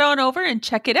 so head on over and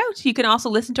check it out. You can also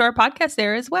listen to our podcast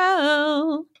there as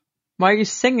well. Why are you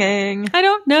singing? I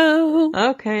don't know.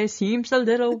 Okay, seems a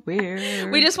little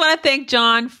weird. We just want to thank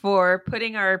John for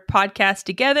putting our podcast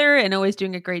together and always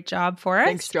doing a great job for us.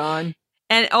 Thanks, John.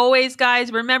 And always, guys,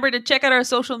 remember to check out our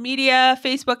social media,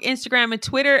 Facebook, Instagram, and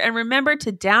Twitter. And remember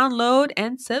to download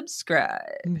and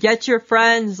subscribe. Get your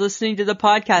friends listening to the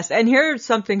podcast. And here's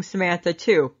something, Samantha,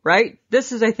 too, right?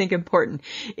 This is, I think, important.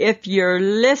 If you're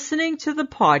listening to the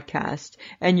podcast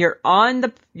and you're on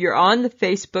the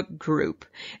Facebook group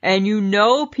and you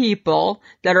know people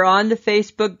that are on the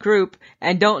Facebook group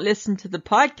and don't listen to the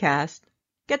podcast,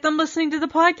 get them listening to the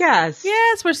podcast.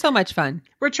 Yes, we're so much fun.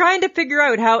 We're trying to figure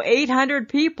out how 800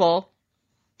 people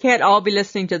can't all be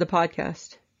listening to the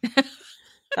podcast.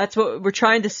 That's what we're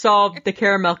trying to solve, the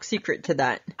caramel secret to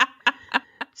that.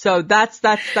 So that's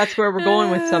where we're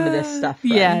going with some of this stuff.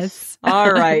 Friends. Yes.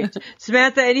 All right.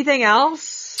 Samantha, anything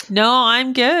else? No,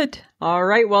 I'm good. All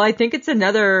right. Well, I think it's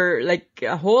another,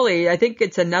 I think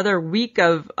it's another week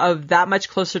of that much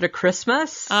closer to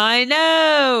Christmas. I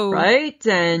know. Right?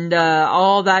 And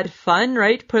all that fun,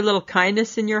 right? Put a little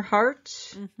kindness in your heart.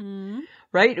 Mm-hmm.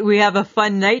 Right? We have a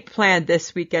fun night planned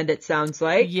this weekend, it sounds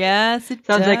like. Yes, it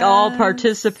sounds does. like all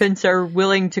participants are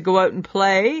willing to go out and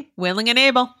play. Willing and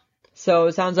able. So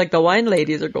it sounds like the wine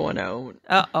ladies are going out.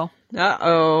 Uh-oh.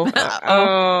 Uh-oh.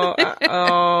 Uh-oh.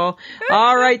 Uh-oh.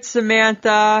 All right,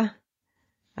 Samantha.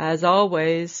 As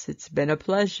always, it's been a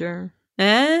pleasure.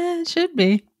 It should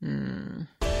be.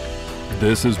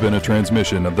 This has been a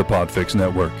transmission of the Podfix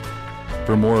Network.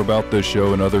 For more about this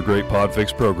show and other great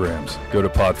Podfix programs, go to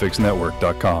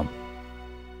podfixnetwork.com.